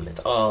test or something. It's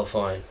all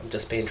fine. I'm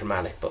just being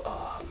dramatic, but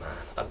oh man,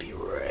 I'd be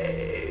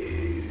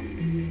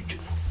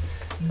raging.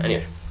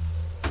 Anyway,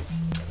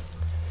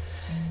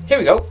 here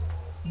we go.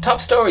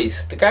 Top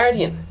stories. The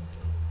Guardian.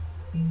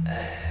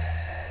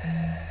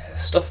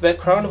 Stuff about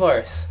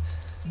coronavirus.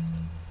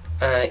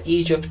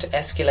 Egypt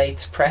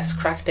escalates press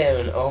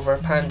crackdown over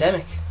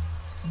pandemic.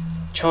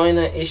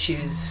 China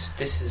issues,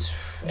 this is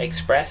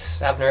Express,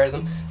 haven't heard of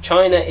them.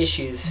 China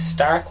issues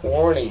stark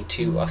warning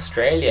to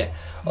Australia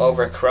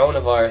over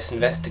coronavirus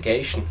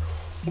investigation.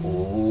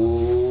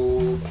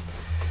 Ooh.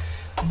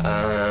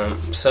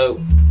 So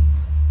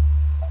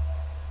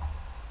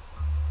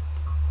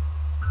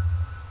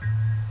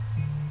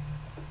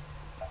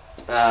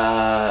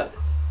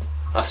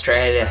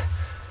Australia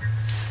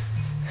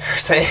are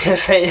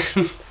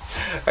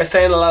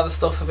saying a lot of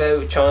stuff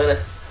about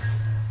China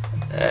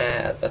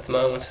at the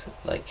moment.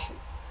 Like,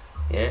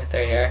 yeah,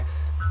 there you are.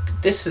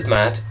 This is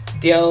mad.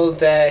 The old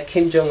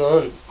Kim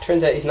Jong-un,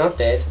 turns out he's not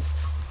dead.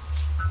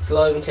 He's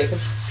alive and kicking.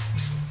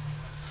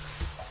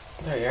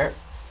 There you are.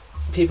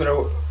 People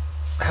are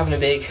having a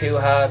big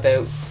hoo-ha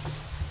about,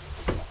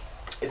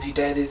 is he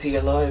dead, is he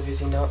alive, is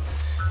he not,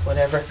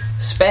 whatever.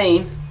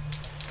 Spain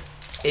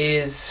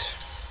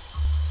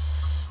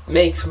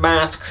makes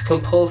masks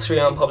compulsory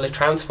on public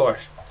transport.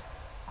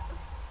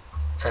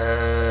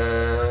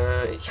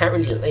 You can't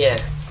really, yeah,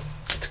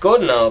 it's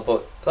good and all,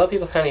 but a lot of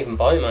people can't even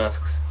buy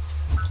masks.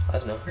 I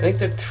don't know, I think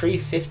they're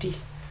 $3.50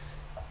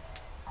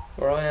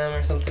 where I am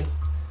or something,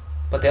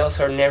 but they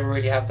also never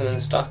really have them in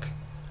stock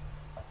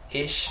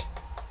ish.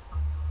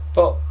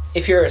 But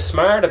if you're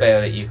smart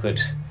about it,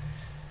 you'd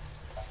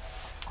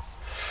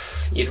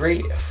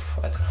really,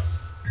 I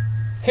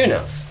don't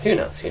know, who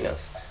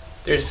knows.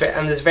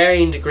 There's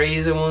varying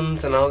degrees of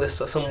ones and all this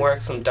stuff. Some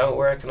work, some don't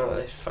work, and all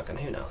that. Fucking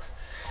who knows.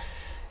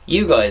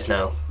 You guys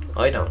know,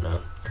 I don't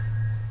know.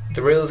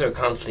 The rules are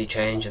constantly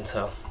changing,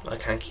 so I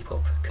can't keep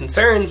up.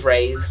 Concerns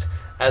raised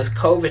as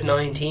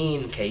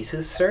COVID-19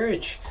 cases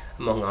surge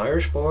among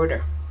Irish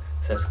border,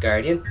 says the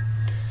Guardian.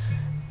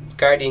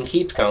 Guardian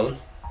keeps going.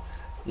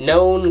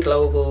 Known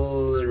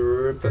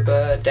global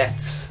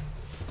deaths.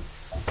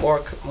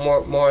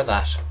 More of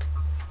that.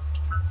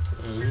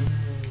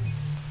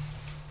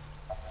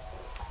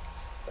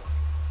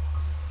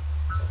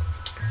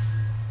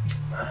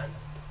 Man.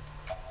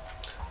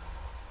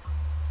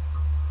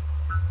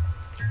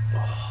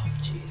 Oh,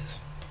 Jesus.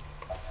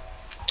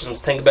 I'm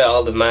just thinking about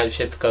all the mad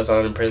shit that goes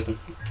on in prison,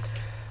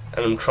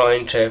 and I'm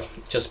trying to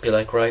just be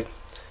like, right,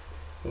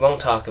 we won't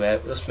talk about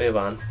it, we'll just move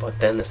on. But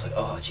then it's like,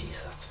 oh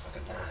jeez, that's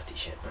fucking nasty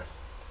shit, man.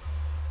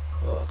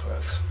 Oh,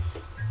 gross.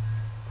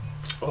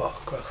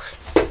 Oh, gross.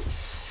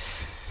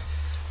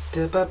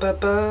 Da ba ba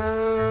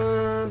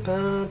ba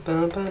ba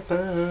ba ba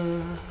ba.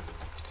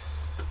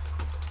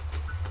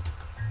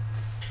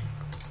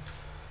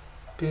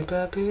 Beep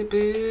ba beep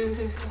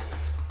beep.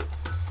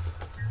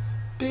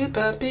 Beep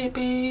ba beep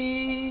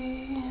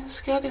beep.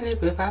 Scabby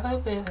beep ba ba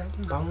beep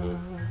bong.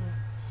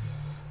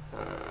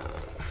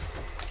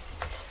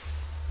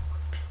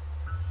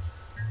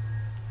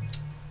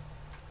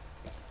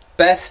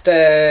 Best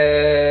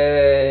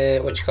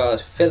what you call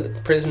it?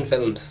 Prison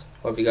films.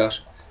 What have we got?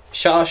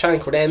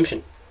 Shawshank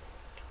Redemption.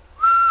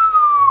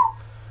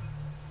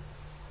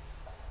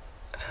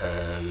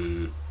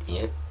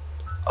 Yeah.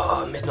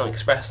 Oh, Midnight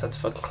Express. That's a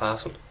fucking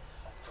class one.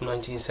 From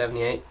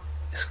 1978.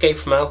 Escape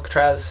from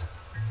Alcatraz.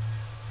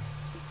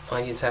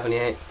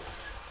 1978.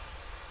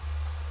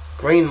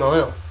 Green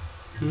Mile.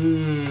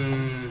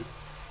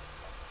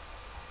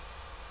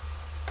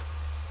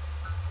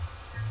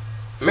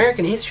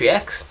 American History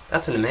X.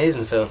 That's an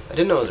amazing film. I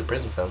didn't know it was a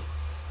prison film.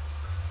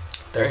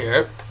 There you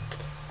are.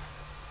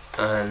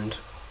 And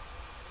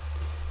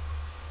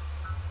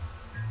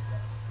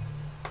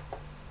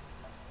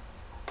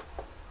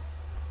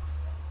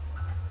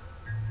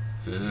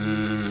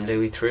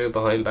Louis Theroux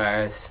behind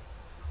bars.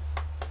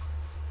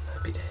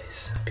 Happy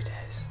days, happy days.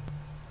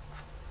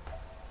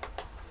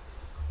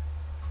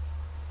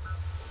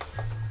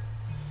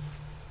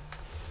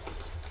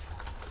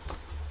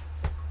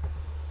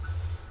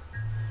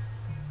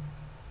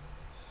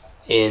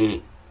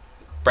 In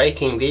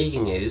breaking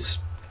vegan news,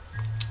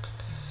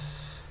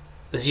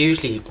 there's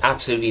usually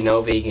absolutely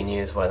no vegan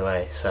news, by the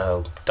way,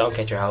 so don't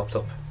get your hopes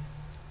up.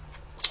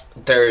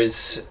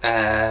 There's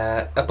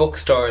a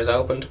bookstore is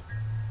opened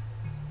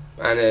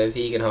and a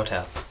vegan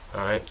hotel.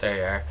 Alright, there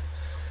you are.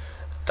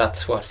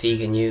 That's what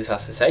vegan news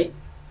has to say.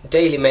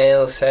 Daily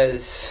Mail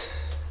says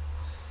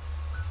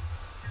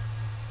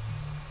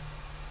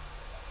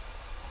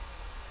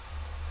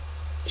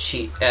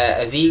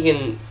a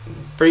vegan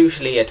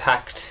brutally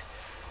attacked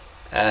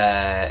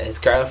his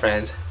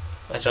girlfriend.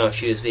 I don't know if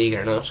she was vegan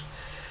or not,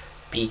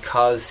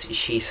 because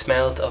she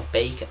smelt of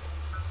bacon.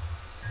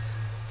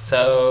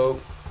 So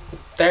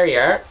there you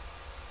are.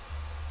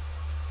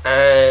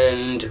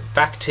 And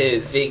back to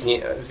Vig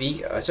News.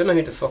 I don't know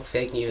who the fuck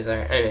Vig News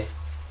are. Anyway,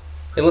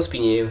 they must be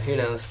new. Who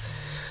knows?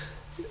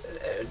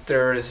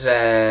 There's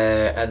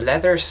a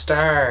Leather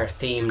Star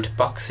themed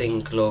boxing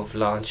glove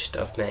launched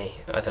of May.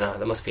 I don't know.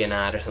 There must be an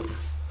ad or something.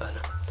 I don't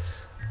know.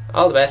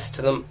 All the best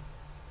to them.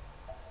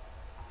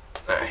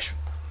 Alright.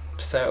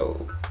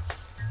 So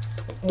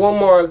one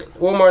more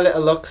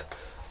little look.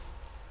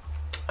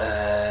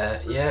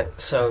 Yeah.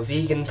 So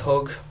vegan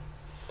thug.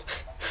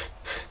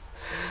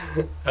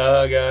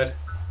 Oh god.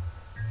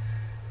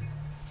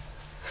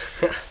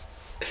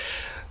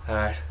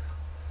 Alright.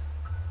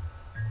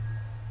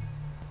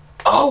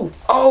 Oh,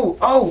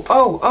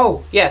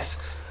 yes.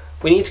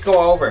 We need to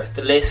go over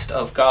the list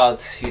of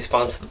gods who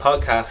sponsor the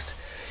podcast,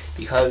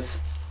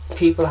 because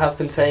people have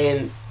been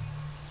saying,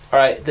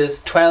 alright,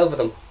 there's 12 of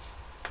them.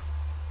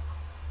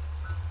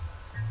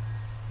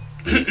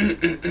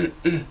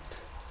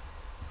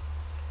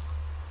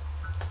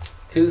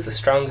 Who's the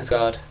strongest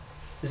god?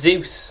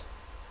 Zeus.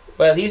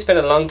 Well, he's been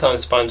a long time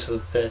sponsor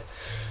of the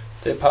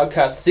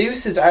podcast.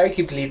 Zeus is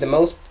arguably the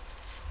most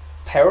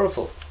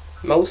powerful,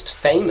 most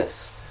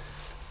famous,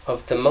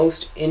 of the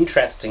most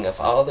interesting of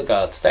all the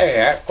gods. There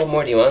you are. What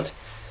more do you want?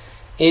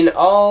 In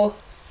all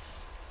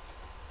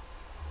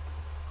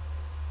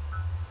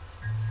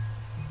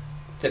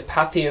the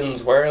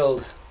Pantheon's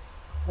world.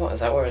 What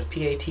is that word?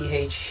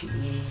 Pathenios.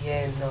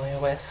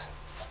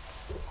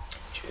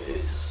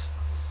 Jeez.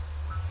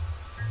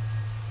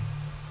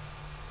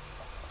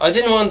 I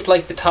didn't want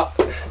like the top.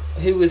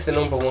 Who is the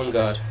number one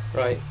god?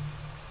 Right.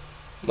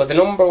 Well, the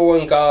number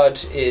one god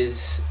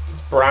is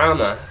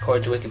Brahma,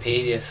 according to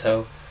Wikipedia.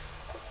 So,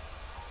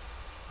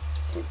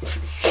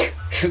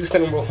 who's the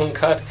number one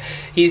god?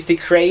 He's the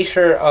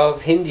creator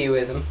of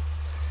Hinduism,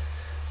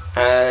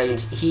 and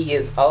he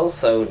is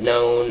also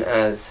known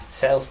as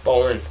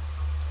self-born.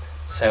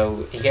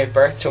 So he gave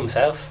birth to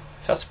himself.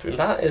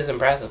 That is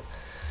impressive.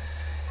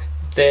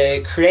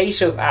 The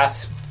creative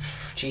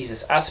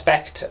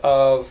aspect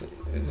of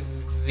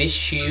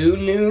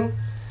Vishnu,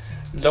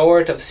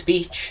 Lord of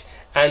Speech,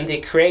 and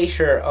the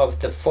creator of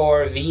the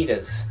 4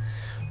 Vedas,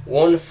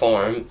 one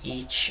form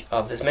each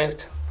of his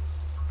mouth.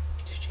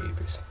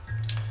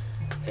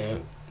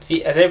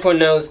 As everyone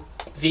knows,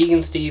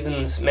 Vegan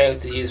Stephen's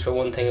mouth is used for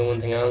one thing and one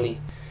thing only: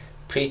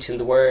 preaching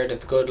the word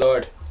of the good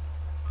Lord.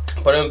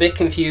 But I'm a bit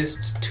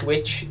confused to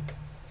which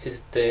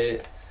is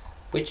the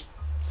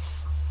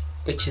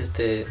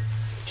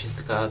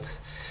gods.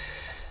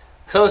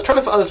 So I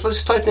was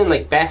just typing in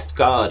like best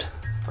god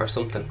or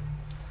something,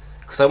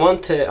 because I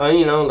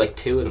only know like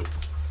 2 of them.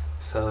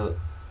 So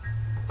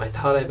I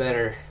thought I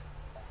better.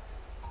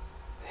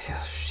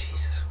 Oh,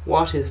 Jesus.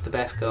 What is the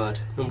best god?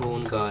 Number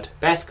one god.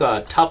 Best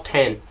god. Top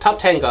 10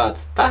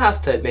 gods. That has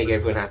to make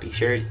everyone happy,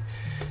 surely.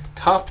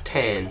 Top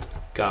 10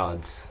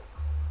 gods.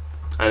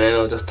 And then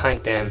I'll just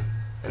thank them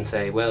and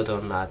say, well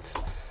done, lads.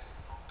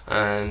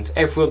 And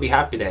everyone will be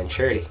happy then,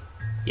 surely.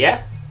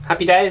 Yeah?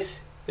 Happy days?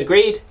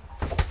 Agreed?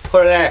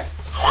 Put it there.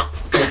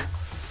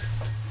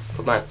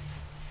 Good man.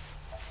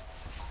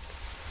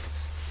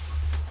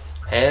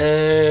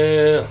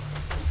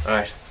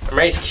 Alright, I'm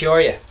ready to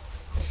cure you.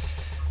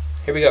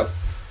 Here we go.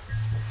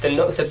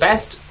 The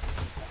best.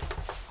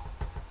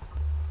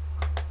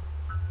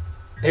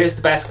 Here's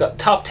the best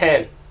top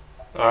 10.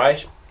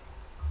 Alright.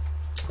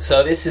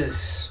 So this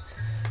is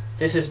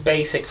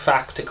basic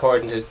fact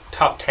according to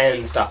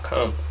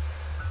top10s.com.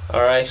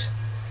 Alright.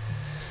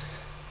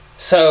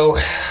 So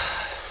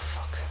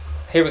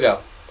here we go.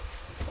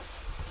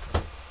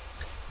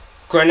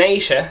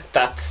 Ganesha,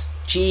 that's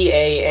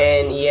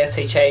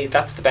Ganesha,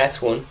 that's the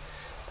best one.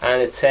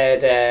 And it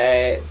said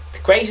the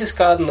greatest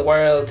god in the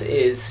world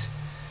is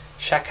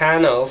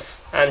Shakhanov,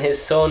 and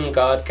his son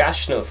god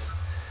Gashnov.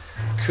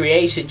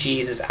 created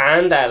Jesus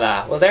and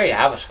Allah. Well, there you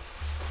have it.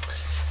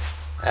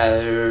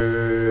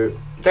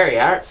 There you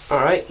are.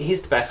 Alright,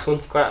 he's the best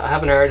one. I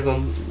haven't heard of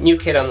him. New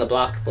kid on the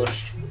block, but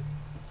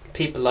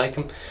people like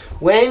him.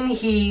 When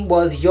he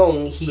was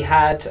young, he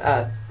had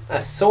a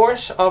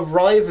sort of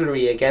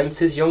rivalry against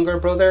his younger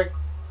brother,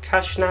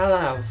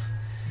 Kashnalav.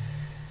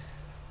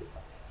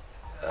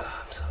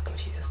 I'm so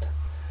confused.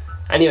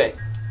 Anyway,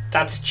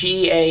 that's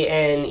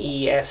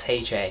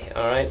Ganesha.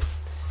 Alright,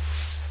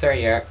 so there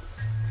you are.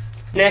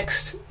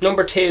 Next,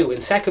 number 2, in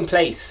second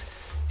place,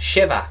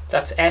 Shiva.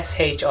 That's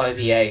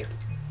Shiva.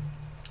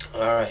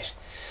 Alright,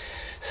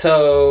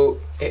 so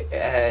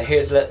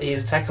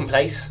he's second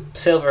place,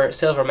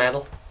 silver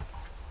medal.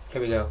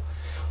 Here we go.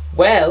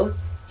 Well,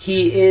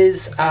 he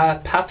is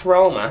a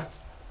Pathroma.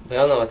 We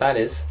all know what that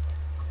is.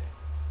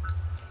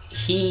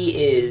 He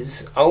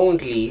is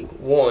only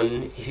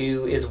one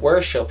who is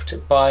worshipped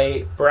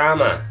by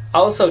Brahma,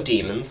 also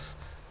demons,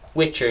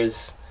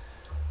 witchers,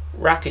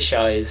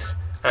 Rakshas,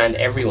 and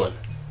everyone.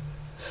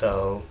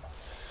 So,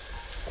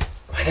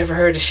 I never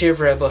heard of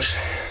Shiva, but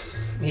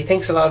he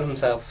thinks a lot of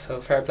himself, so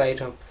fair play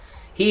to him.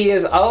 He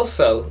is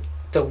also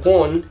the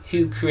one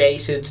who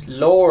created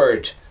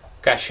Lord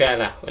Ganesha.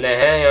 Now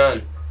hang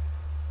on.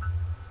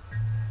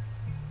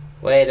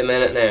 Wait a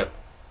minute now.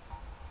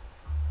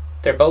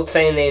 They're both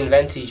saying they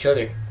invented each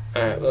other.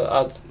 Alright,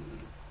 well,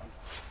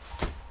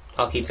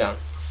 I'll keep going.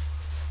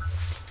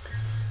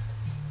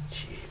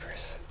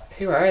 Jeepers.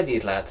 Who are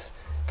these lads?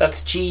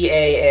 That's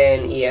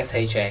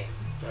Ganesha.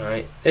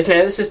 Alright.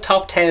 This is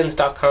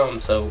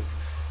top10s.com, so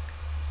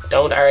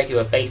don't argue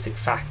with basic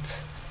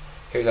facts.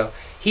 Here we go.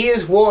 He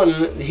is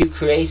one who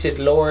created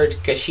Lord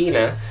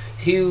Ganesha,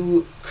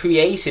 who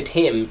created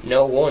him,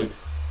 no one.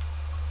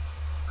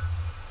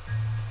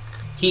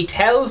 He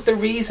tells the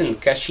reason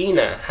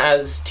Ganesha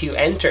has to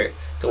enter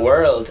the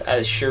world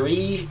as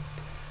Shri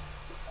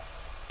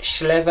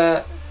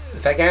Shleva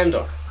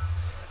Vagandor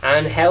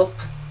and help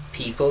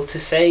people to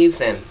save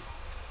them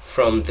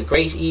from the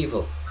great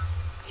evil.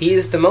 He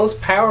is the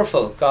most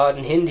powerful god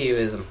in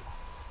Hinduism.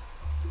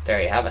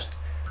 There you have it.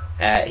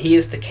 He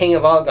is the king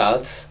of all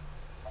gods.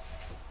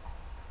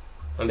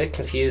 I'm a bit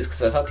confused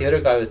because I thought the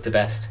other guy was the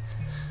best.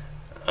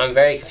 I'm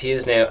very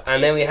confused now.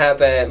 And then we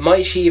have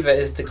my Shiva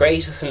is the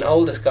greatest and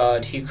oldest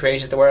god who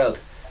created the world.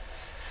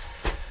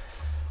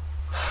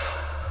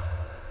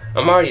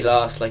 I'm already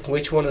lost. Like,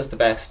 which one is the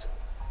best?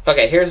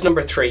 Okay, here's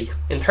number 3.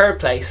 In third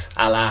place,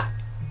 Allah.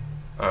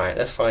 Alright,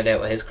 let's find out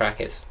what his crack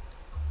is.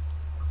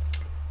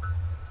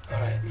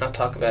 Alright, not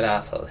talk about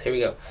assholes. Here we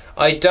go.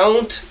 I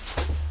don't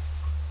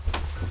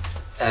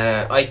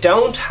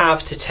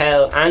have to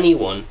tell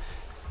anyone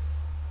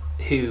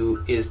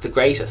who is the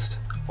greatest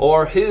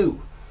or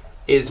who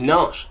is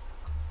not.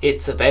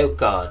 It's about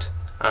God,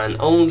 and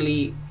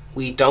only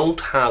we don't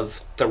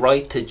have the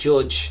right to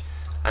judge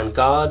and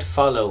God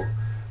follow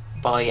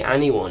by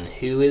anyone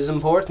who is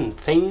important.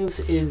 Things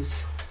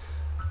is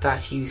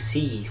that you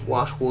see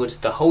what would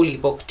the holy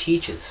book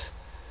teaches.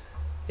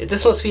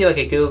 This must be like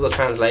a Google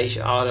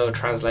translation, auto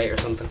translate or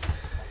something.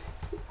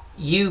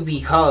 You,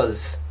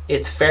 because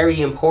it's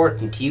very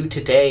important. You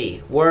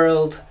today,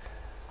 world,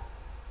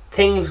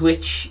 things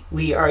which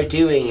we are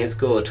doing is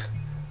good.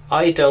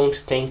 I don't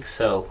think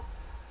so.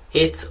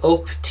 It's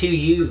up to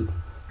you.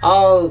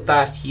 All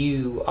that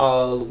you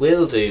all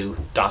will do. ...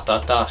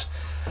 Oh,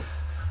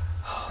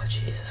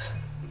 Jesus.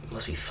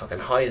 Must be fucking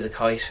high as a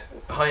kite.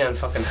 High on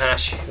fucking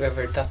hash.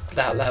 Whoever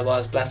that lad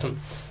was, bless him.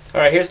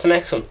 Alright, here's the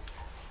next one.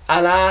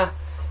 Allah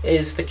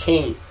is the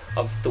king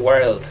of the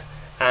world.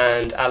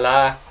 And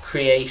Allah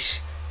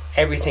create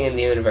everything in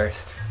the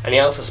universe. And he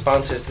also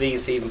sponsors the Vegan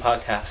Steven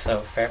podcast,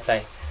 so fair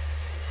play.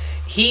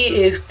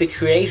 He is the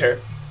creator.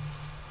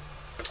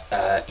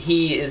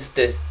 He is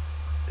the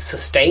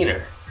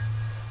sustainer.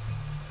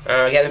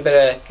 Getting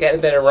a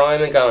bit of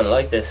rhyming going. I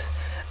like this.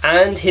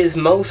 And his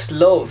most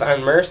love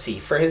and mercy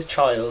for his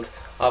child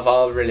of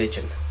all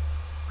religion.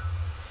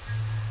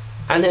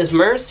 And his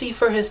mercy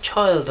for his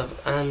child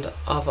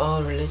of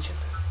all religion.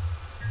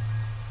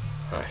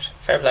 Alright,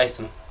 fair play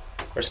to him.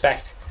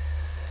 Respect.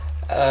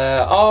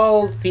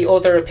 All the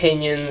other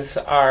opinions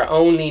are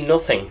only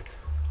nothing.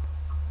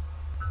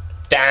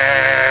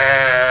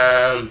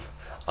 Damn!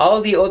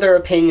 All the other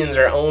opinions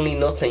are only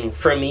nothing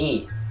for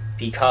me,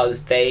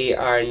 because they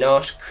are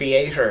not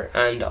creator,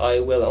 and I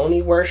will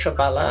only worship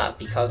Allah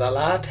because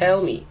Allah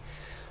tell me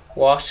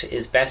what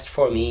is best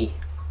for me.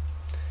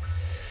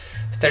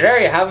 So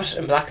there you have it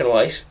in black and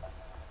white.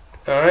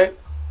 Alright,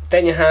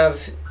 then you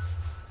have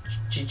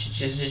Jesus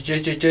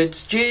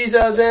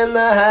in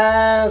the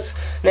house.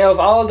 Now, of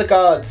all the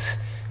gods,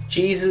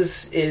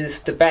 Jesus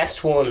is the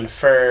best one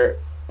for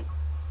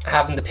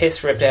having the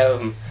piss ripped out of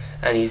him,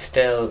 and he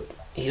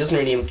doesn't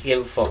really even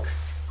give a fuck.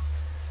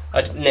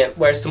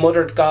 Whereas some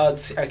other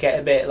gods get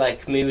a bit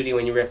like moody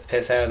when you rip the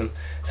piss out of them.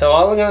 So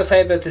all I'm going to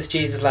say about this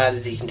Jesus lad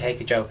is he can take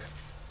a joke.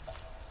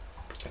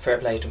 Fair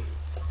play to him.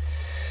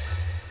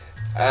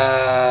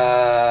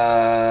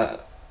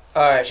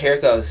 Alright, here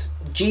it goes.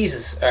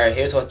 Jesus. Alright,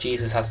 here's what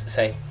Jesus has to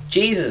say.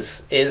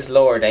 Jesus is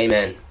Lord,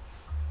 amen.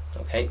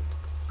 Okay.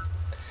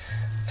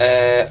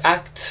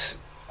 Acts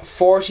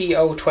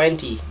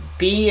 40:20.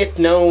 Be it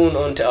known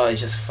unto... Oh,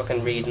 he's just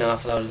fucking reading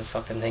off a lot of the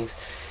fucking things.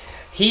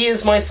 He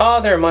is my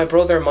father, my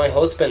brother, my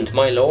husband,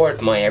 my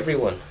lord, my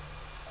everyone.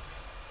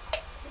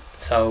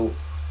 So,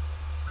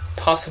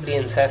 possibly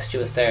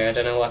incestuous there. I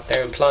don't know what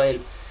they're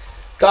implying.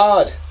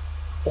 God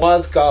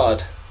was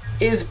God,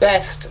 is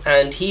best,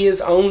 and he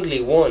is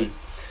only one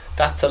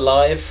that's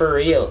alive for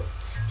real.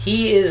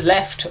 He is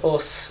left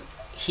us,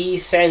 he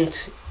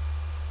sent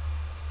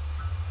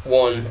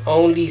one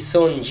only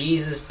son,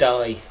 Jesus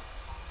die.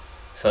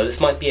 So this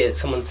might be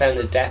someone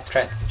sending a death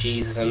threat to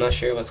Jesus. I'm not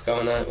sure what's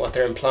going on, what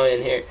they're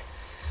implying here.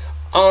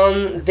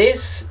 On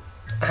this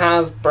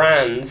have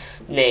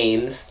brands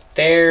names,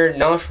 they're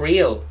not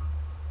real.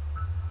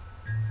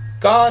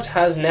 God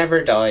has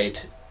never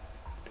died.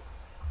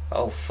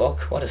 Oh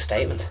fuck, what a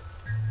statement.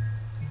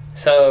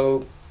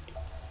 So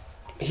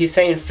he's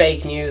saying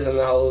fake news and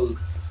the whole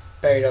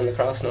buried on the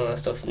cross and all that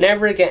stuff.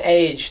 Never get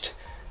aged,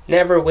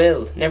 never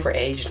will. Never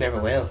aged, never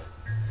will.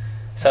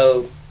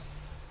 So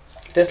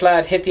this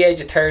lad hit the age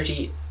of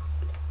 30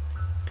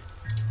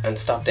 and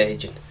stopped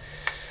aging.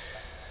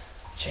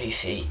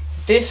 JC.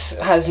 This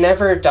has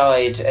never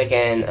died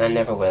again and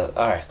never will.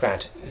 Alright,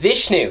 Grant.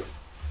 Vishnu.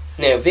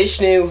 Now,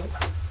 Vishnu,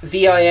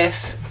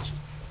 Visnu.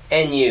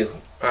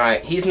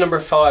 Alright, he's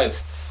number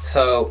 5.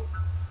 So,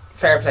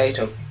 fair play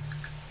to him.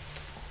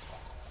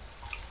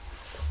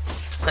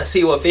 Let's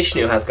see what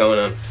Vishnu has going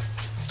on.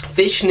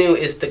 Vishnu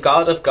is the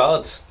god of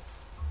gods.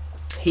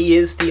 He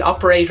is the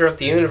operator of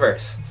the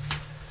universe.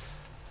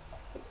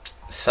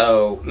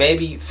 So,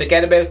 maybe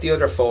forget about the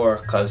other 4,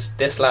 because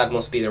this lad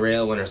must be the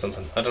real one or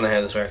something. I don't know how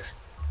this works.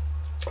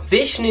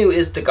 Vishnu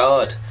is the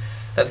god.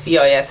 That's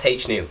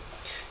Vishnu.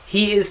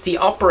 He is the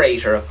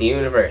operator of the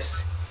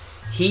universe.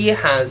 He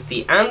has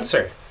the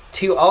answer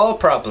to all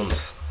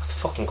problems. That's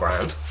fucking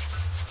grand.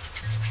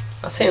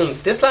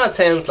 This lad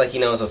sounds like he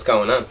knows what's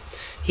going on.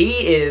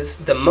 He is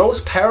the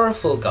most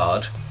powerful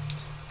god,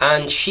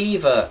 and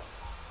Shiva.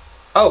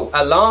 Oh,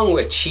 along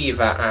with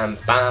Shiva and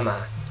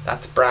Brahma.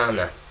 That's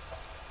Brahma.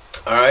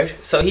 Alright,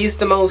 so he's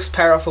the most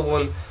powerful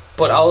one,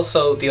 but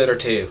also the other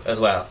 2 as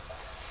well.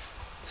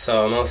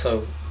 So I'm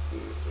also...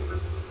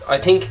 I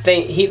think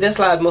this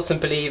lad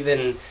mustn't believe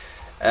in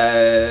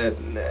the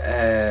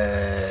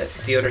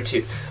other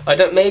 2. I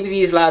don't. Maybe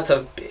these lads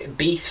have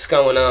beefs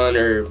going on,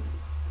 or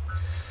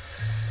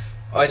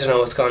I don't know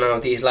what's going on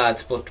with these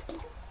lads. But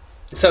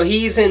so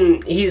he's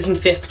in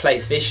 5th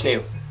place,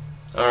 Vishnu.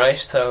 All right,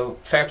 so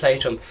fair play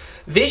to him.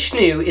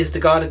 Vishnu is the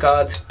god of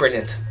gods.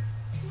 Brilliant.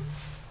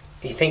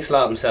 He thinks a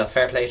lot of himself.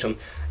 Fair play to him.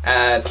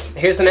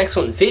 Here's the next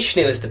one.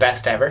 Vishnu is the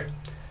best ever.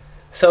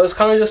 So it's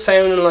kind of just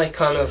sounding like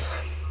kind of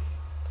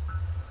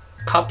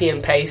copy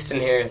and paste in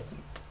here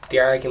the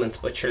arguments,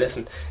 but sure,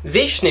 listen.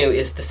 Vishnu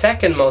is the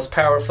second most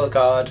powerful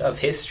god of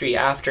history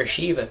after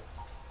Shiva.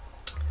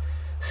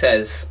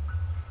 Says,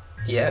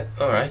 yeah,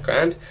 alright,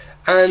 grand.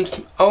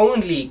 And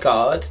only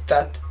god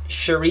that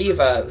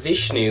Shriva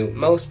Vishnu,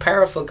 most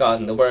powerful god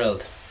in the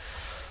world.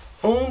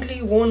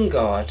 Only one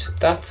god,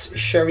 that's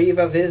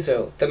Shriva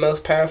Vishnu, the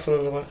most powerful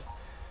in the world.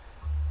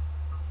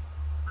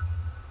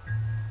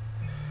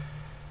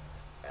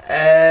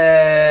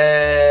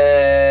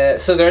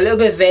 So they're a little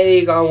bit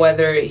vague on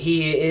whether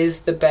he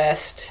is the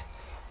best,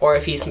 or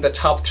if he's in the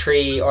top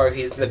 3, or if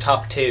he's in the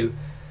top 2.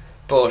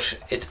 But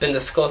it's been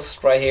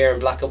discussed right here in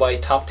black and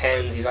white. Top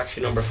 10s, he's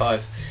actually number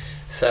 5.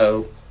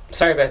 So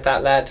sorry about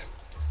that, lad.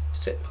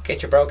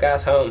 Get your broke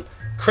ass home.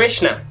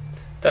 Krishna,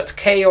 that's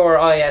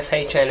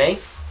Krishna.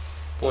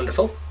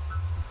 Wonderful.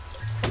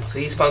 So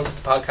he sponsors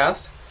the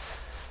podcast.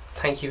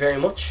 Thank you very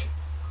much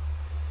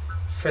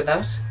for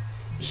that.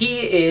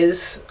 He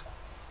is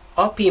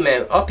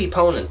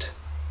opponent.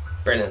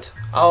 Brilliant.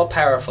 All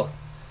powerful.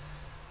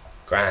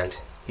 Grand.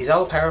 He's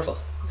all powerful.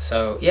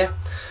 So yeah,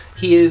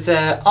 he is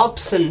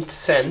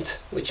omniscient,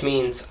 which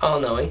means all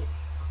knowing.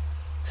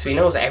 So he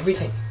knows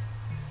everything.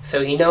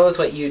 So he knows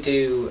what you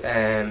do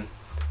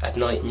at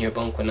night in your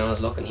bunk when no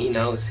one's looking. He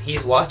knows.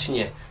 He's watching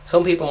you.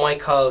 Some people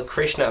might call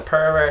Krishna a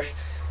pervert.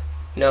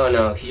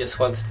 No, he just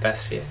wants the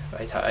best for you.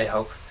 I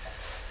hope.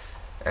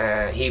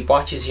 He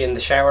watches you in the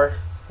shower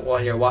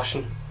while you're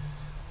washing.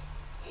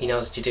 He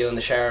knows what you do in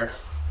the shower,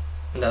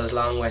 in those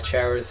long wet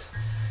showers.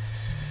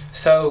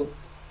 So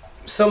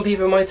some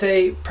people might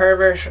say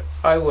pervert.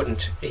 I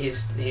wouldn't.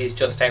 He's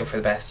just out for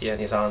the best of you, and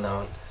he's all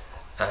knowing.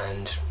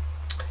 And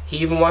he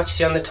even watches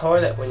you on the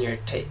toilet when you're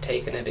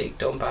taking a big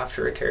dump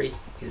after a curry.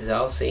 He's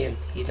all seeing.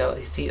 He's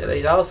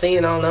all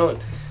seeing, all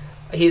knowing.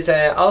 He's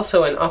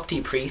also an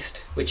opti priest,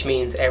 which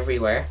means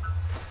everywhere.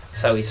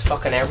 So he's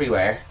fucking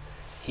everywhere.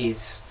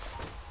 He's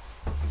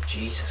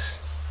Jesus.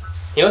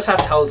 He must have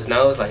to hold his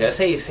nose. Like I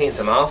say, he's seen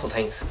some awful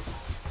things.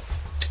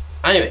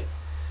 Anyway,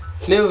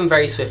 moving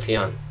very swiftly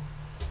on.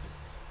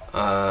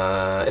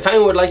 If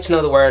anyone would like to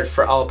know the word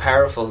for all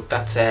powerful,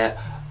 that's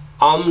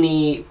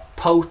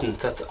omnipotent.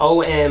 That's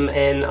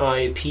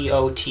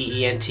omnipotent,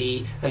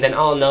 and then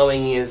all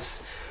knowing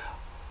is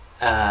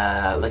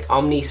like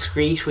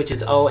omniscient, which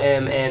is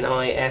omniscient,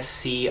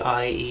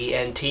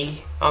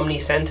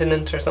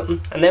 omnisentient or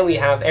something. And then we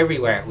have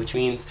everywhere, which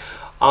means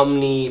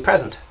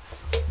omnipresent.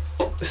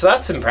 So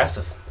that's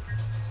impressive.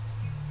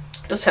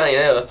 Just telling you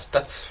now,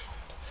 that's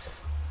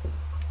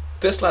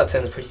this lad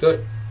sounds pretty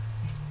good.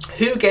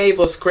 Who gave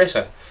us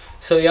Grita?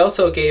 So he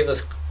also gave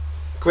us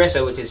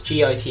Grita, which is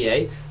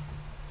Gita.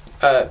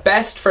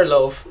 Best for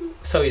love.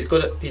 So he's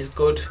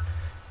good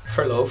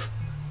for love,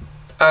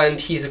 and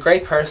he's a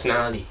great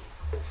personality.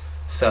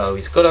 So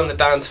he's good on the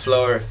dance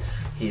floor.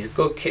 He's a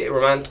good kid,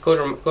 good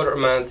at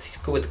romance. He's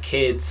good with the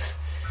kids.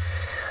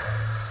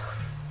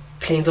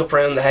 Cleans up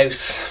around the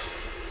house.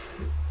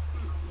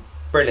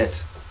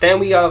 Brilliant. Then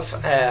we have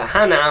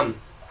Hanuman.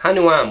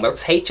 Well,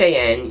 it's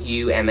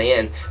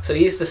Hanuman. So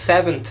he's the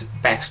 7th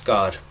best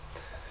god.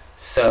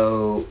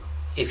 So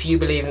if you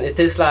believe if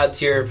this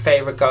lad's your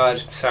favourite god,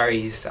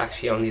 sorry, he's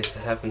actually only the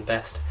 7th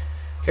best.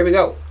 Here we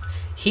go.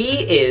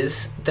 He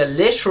is the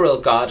literal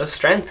god of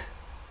strength.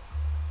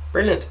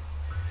 Brilliant.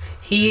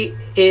 He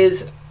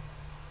is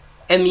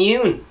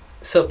immune.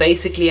 So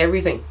basically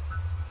everything.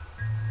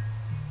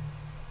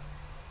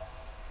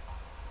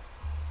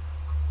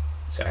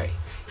 Sorry.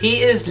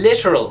 He is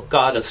literal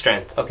god of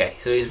strength. Okay,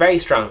 so he's very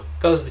strong.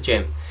 Goes to the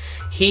gym.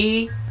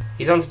 He's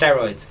on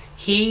steroids.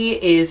 He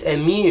is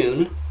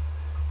immune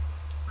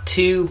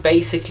to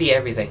basically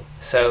everything.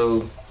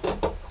 So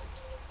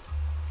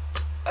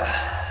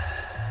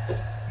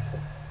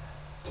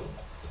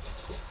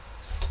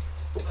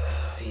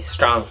he's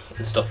strong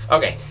and stuff.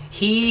 Okay,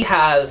 he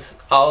has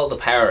all the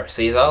power.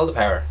 So he has all the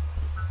power.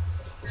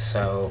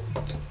 So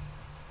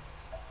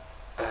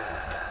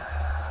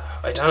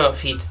I don't know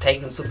if he's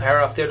taken some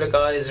power off the other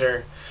guys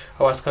or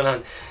what's going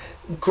on.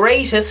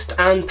 Greatest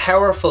and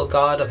powerful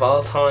god of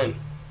all time.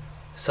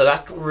 So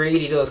that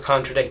really does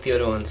contradict the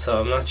other one.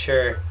 So I'm not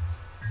sure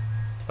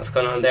what's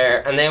going on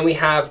there. And then we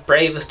have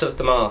bravest of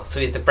them all. So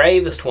he's the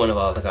bravest one of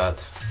all the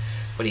gods,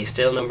 but he's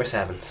still number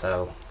 7.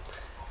 So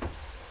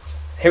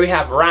here we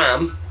have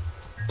Ram.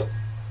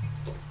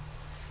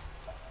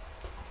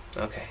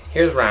 Okay,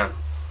 here's Ram.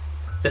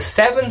 The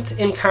 7th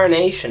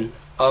incarnation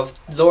of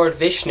Lord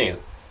Vishnu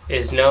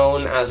is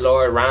known as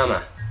Lord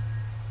Rama.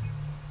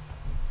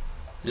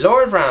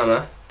 Lord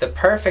Rama, the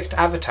perfect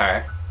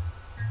avatar,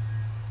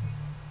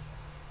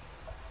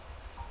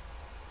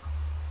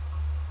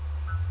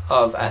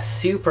 of a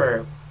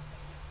super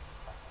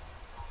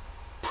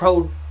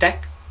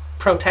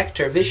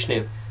protector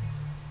Vishnu,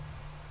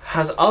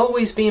 has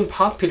always been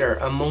popular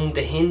among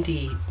the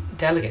Hindi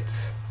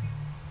delegates.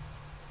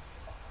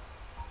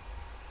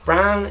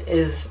 Ram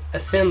is a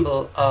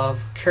symbol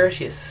of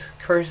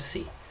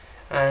courtesy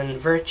and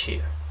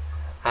virtue,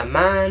 a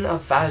man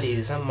of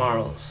values and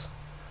morals.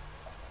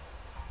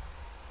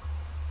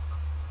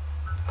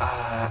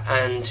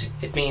 And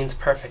it means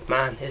perfect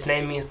man. His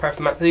name means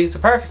perfect man. He's a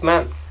perfect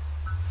man.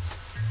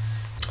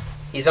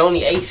 He's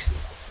only 8,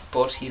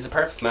 but he's a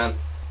perfect man.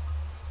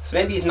 So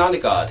maybe he's not a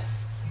god.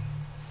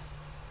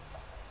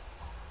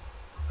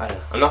 I don't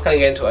know. I'm not going to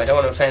get into it. I don't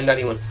want to offend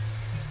anyone.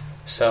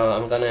 So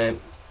I'm gonna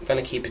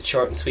keep it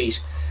short and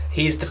sweet.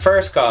 He's the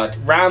first god.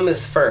 Ram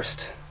is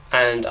first,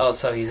 and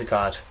also he's a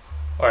god,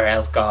 or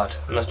else god.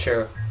 I'm not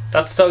sure.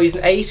 So he's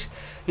 8.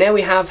 Now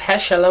we have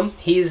Heshalam.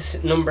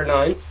 He's number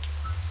 9.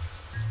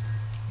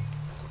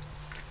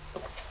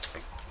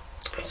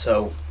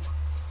 So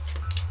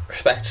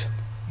respect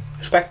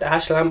to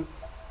Hashlam.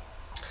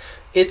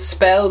 It's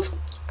spelled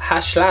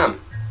Hashlam,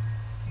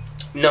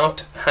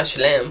 not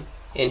Hashlem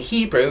in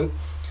Hebrew.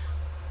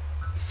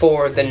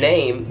 For the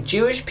name,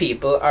 Jewish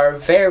people are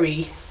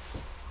very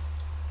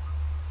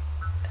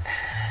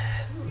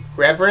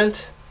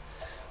reverent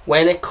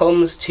when it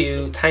comes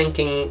to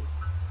talking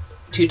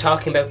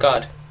about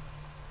God.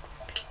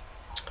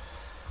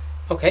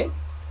 Okay,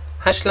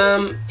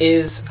 Hashlam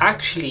is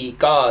actually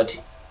God.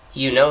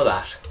 You know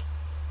that?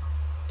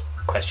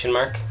 Question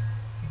mark.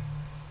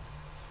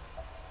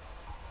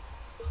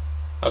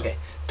 Okay,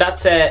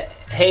 that's a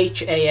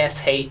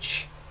Hashem.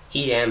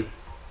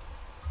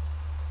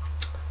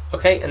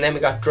 Okay, and then we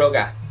got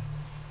Druga.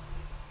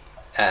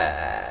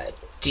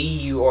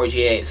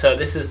 Durga. So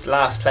this is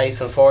last place,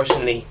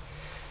 unfortunately.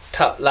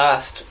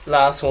 Last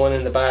one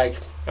in the bag.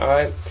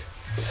 Alright.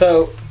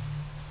 So,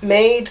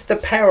 made the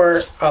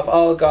power of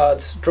all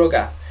gods,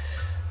 Druga.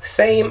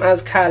 Same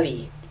as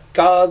Kali.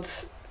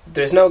 Gods,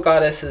 there's no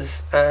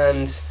goddesses,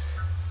 and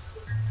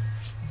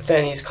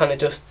then he's kind of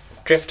just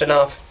drifting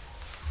off.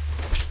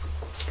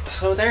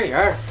 So there you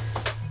are.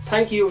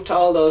 Thank you to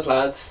all those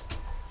lads.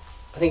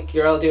 I think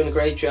you're all doing a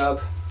great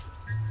job.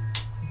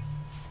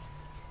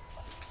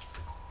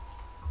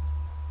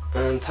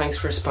 And thanks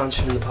for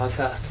sponsoring the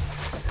podcast.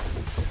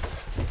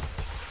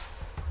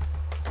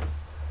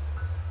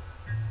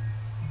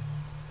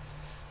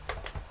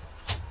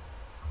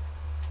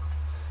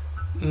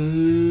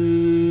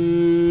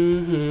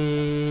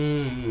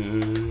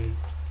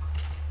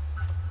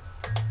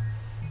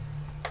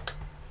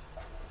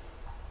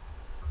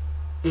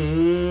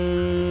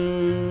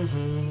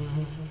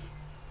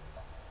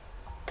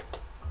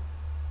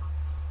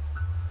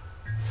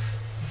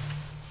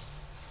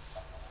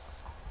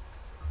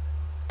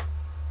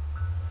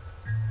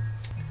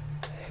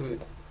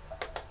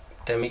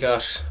 Then we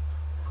got...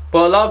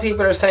 But a lot of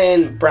people are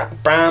saying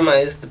Brahma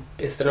is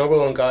the number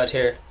one god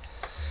here.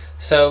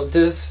 So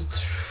there's...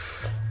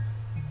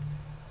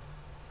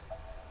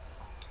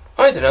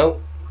 I don't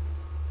know.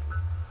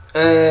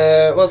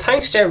 Well,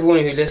 thanks to everyone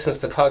who listens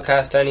to the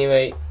podcast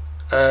anyway.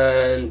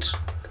 And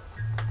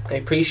I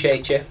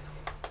appreciate you.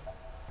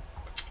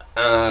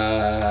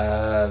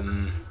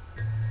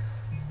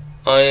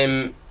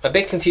 I'm a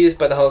bit confused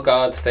by the whole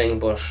gods thing,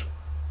 but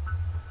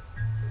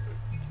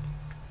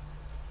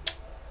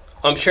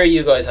I'm sure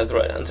you guys have the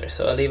right answer,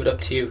 so I'll leave it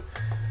up to you.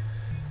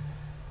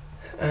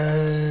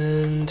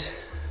 And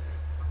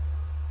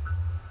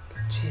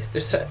jeez,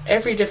 there's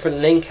every different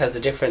link has a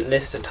different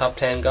list of top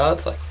 10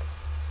 gods. Like,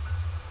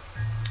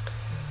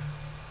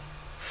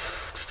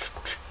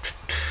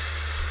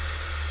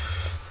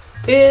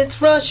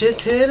 it's Russia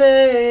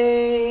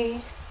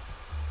today.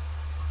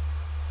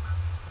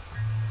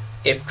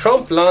 If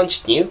Trump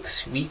launched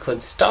nukes, we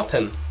could stop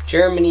him.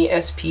 Germany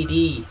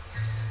SPD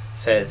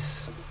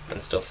says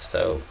and stuff.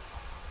 So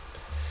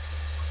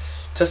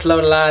just a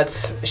load of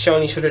lads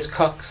showing each other's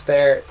cocks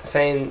there,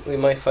 saying we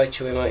might fight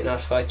you, we might not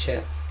fight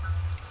you.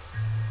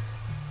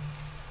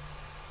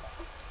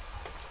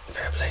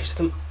 Fair play to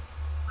them.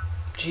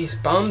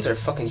 Jeez, bombs are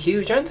fucking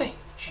huge, aren't they?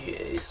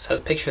 Jesus, has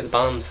a picture of the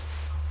bombs.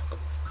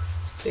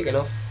 Big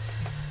enough.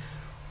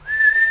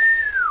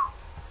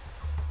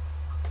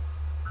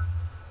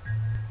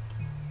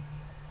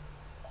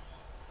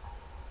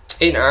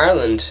 In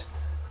Ireland,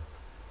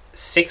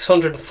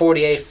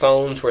 648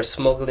 phones were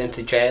smuggled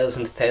into jails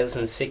in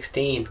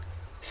 2016.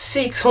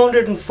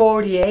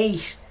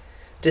 648!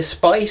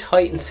 Despite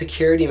heightened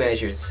security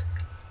measures.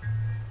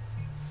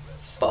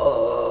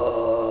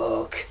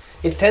 Fuck.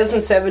 In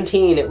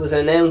 2017, it was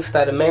announced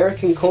that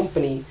American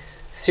company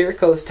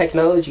Circos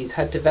Technologies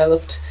had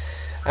developed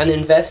and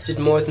invested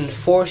more than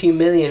 40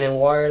 million in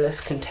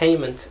wireless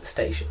containment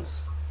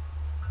stations.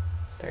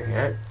 There you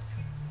are.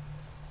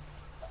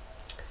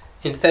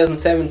 In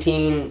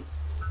 2017,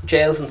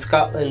 jails in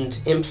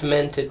Scotland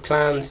implemented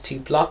plans to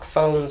block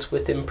phones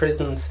within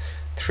prisons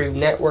through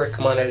network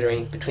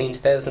monitoring. Between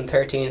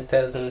 2013 and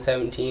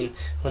 2017,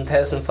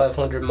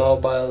 1,500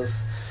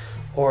 mobiles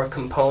or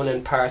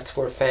component parts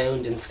were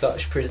found in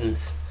Scottish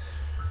prisons.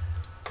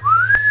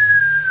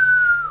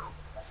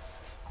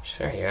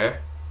 Sure you are.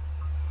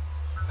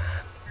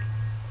 Man.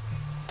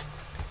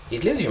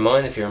 You'd lose your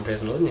mind if you're in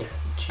prison, wouldn't you?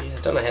 Gee, I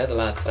don't know how the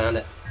lads stand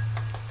it.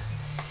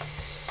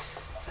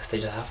 Guess they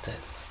just have to.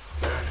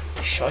 Man,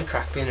 shy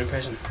crack being in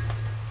prison.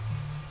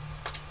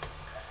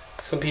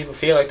 Some people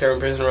feel like they're in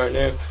prison right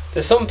now.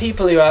 There's some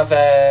people who have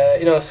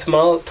a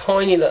small,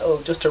 tiny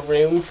little, just a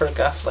room for a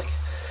gaff, like,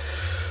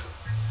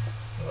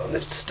 and they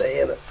just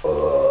stay in it.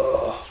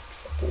 Oh,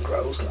 fucking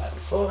gross, lad.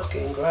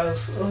 Fucking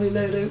gross. Only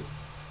loud out.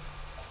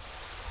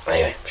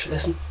 Anyway,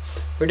 listen.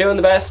 We're doing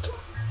the best.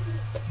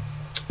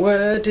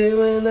 We're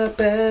doing the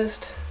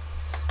best.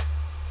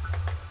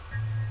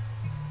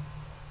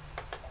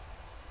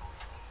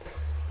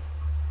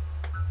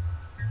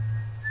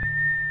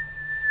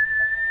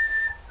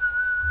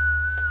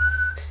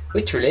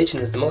 Which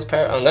religion is the most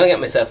powerful? I'm going to get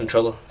myself in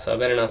trouble, so I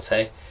better not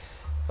say.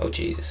 Oh,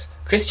 Jesus.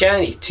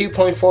 Christianity,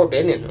 2.4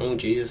 billion. Oh,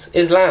 Jesus.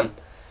 Islam,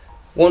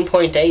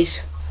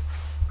 1.8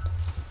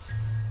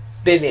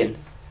 billion.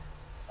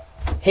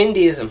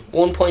 Hinduism,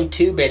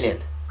 1.2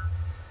 billion.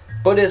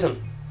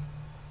 Buddhism,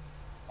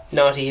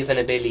 not even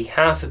a billy,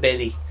 half a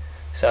billy.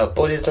 So,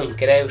 Buddhism,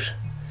 get out.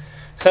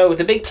 So,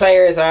 the big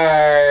players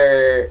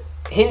are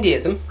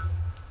Hinduism,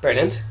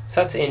 brilliant.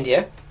 So, that's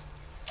India.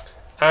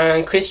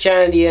 And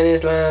Christianity and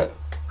Islam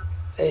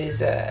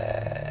is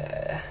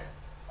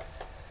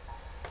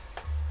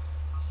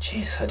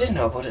jeez, I didn't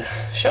know about it.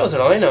 Shows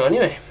what I know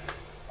anyway.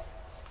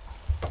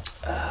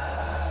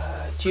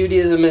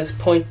 Judaism is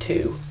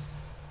 0.2.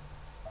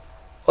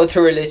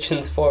 Other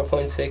religions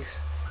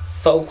 4.6.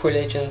 Folk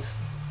religions.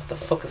 What the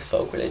fuck is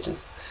folk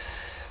religions?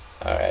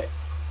 Alright.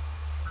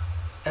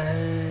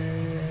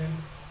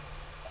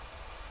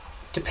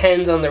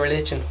 Depends on the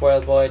religion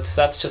worldwide.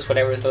 So that's just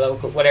whatever is the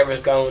local, whatever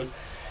is going.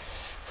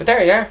 But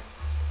there you are.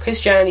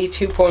 Christianity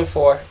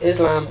 2.4,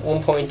 Islam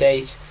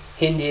 1.8,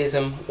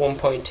 Hinduism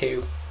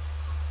 1.2,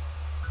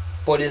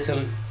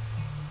 Buddhism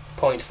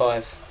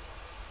 0.5.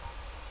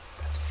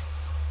 That's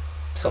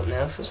something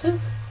else, isn't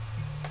it?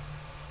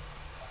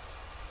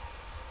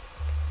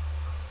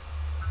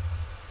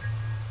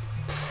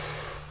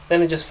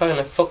 Then I just kind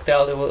of fucked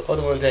all the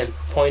other ones in.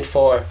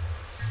 0.4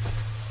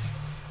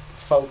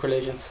 folk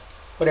religions,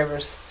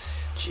 whatever's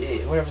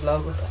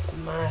local. That's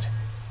mad.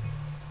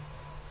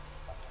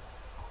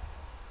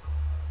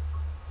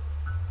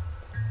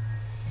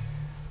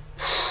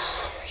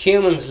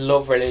 Humans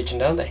love religion,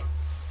 don't they?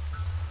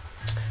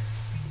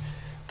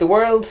 The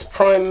world's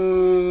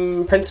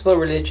principal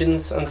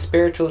religions and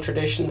spiritual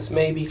traditions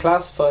may be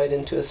classified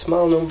into a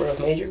small number of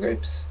major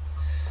groups.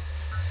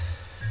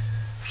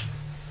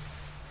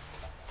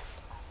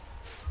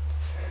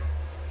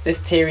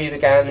 This theory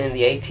began in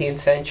the 18th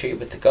century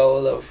with the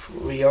goal of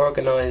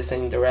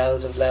reorganizing the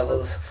relative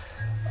levels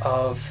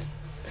of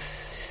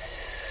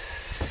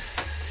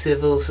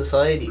civil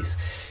societies,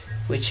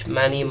 which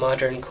many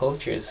modern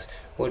cultures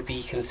would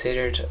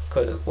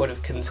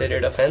have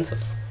considered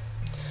offensive.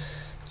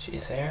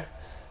 Jeez, there.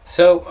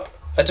 So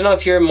I don't know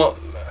if you're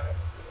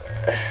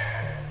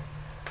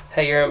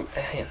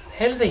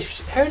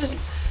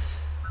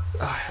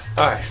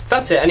Alright,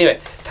 that's it. Anyway,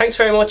 thanks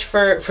very much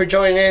for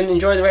joining in.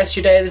 Enjoy the rest of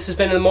your day. This has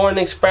been the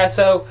Morning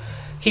Espresso.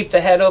 Keep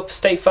the head up,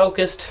 stay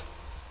focused,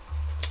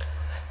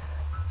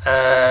 and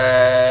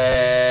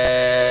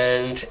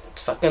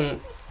it's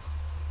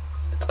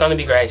gonna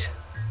be great.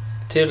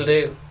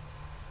 Toodle-doo.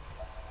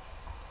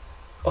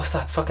 What's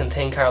that fucking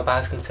thing Carol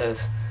Baskin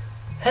says?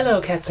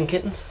 Hello, cats and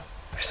kittens,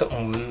 or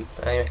something.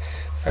 Anyway,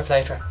 fair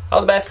play to her.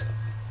 All the best.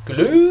 Good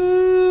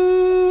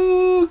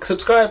luck.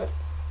 Subscribe.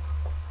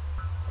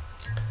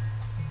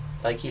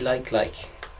 Likey, like.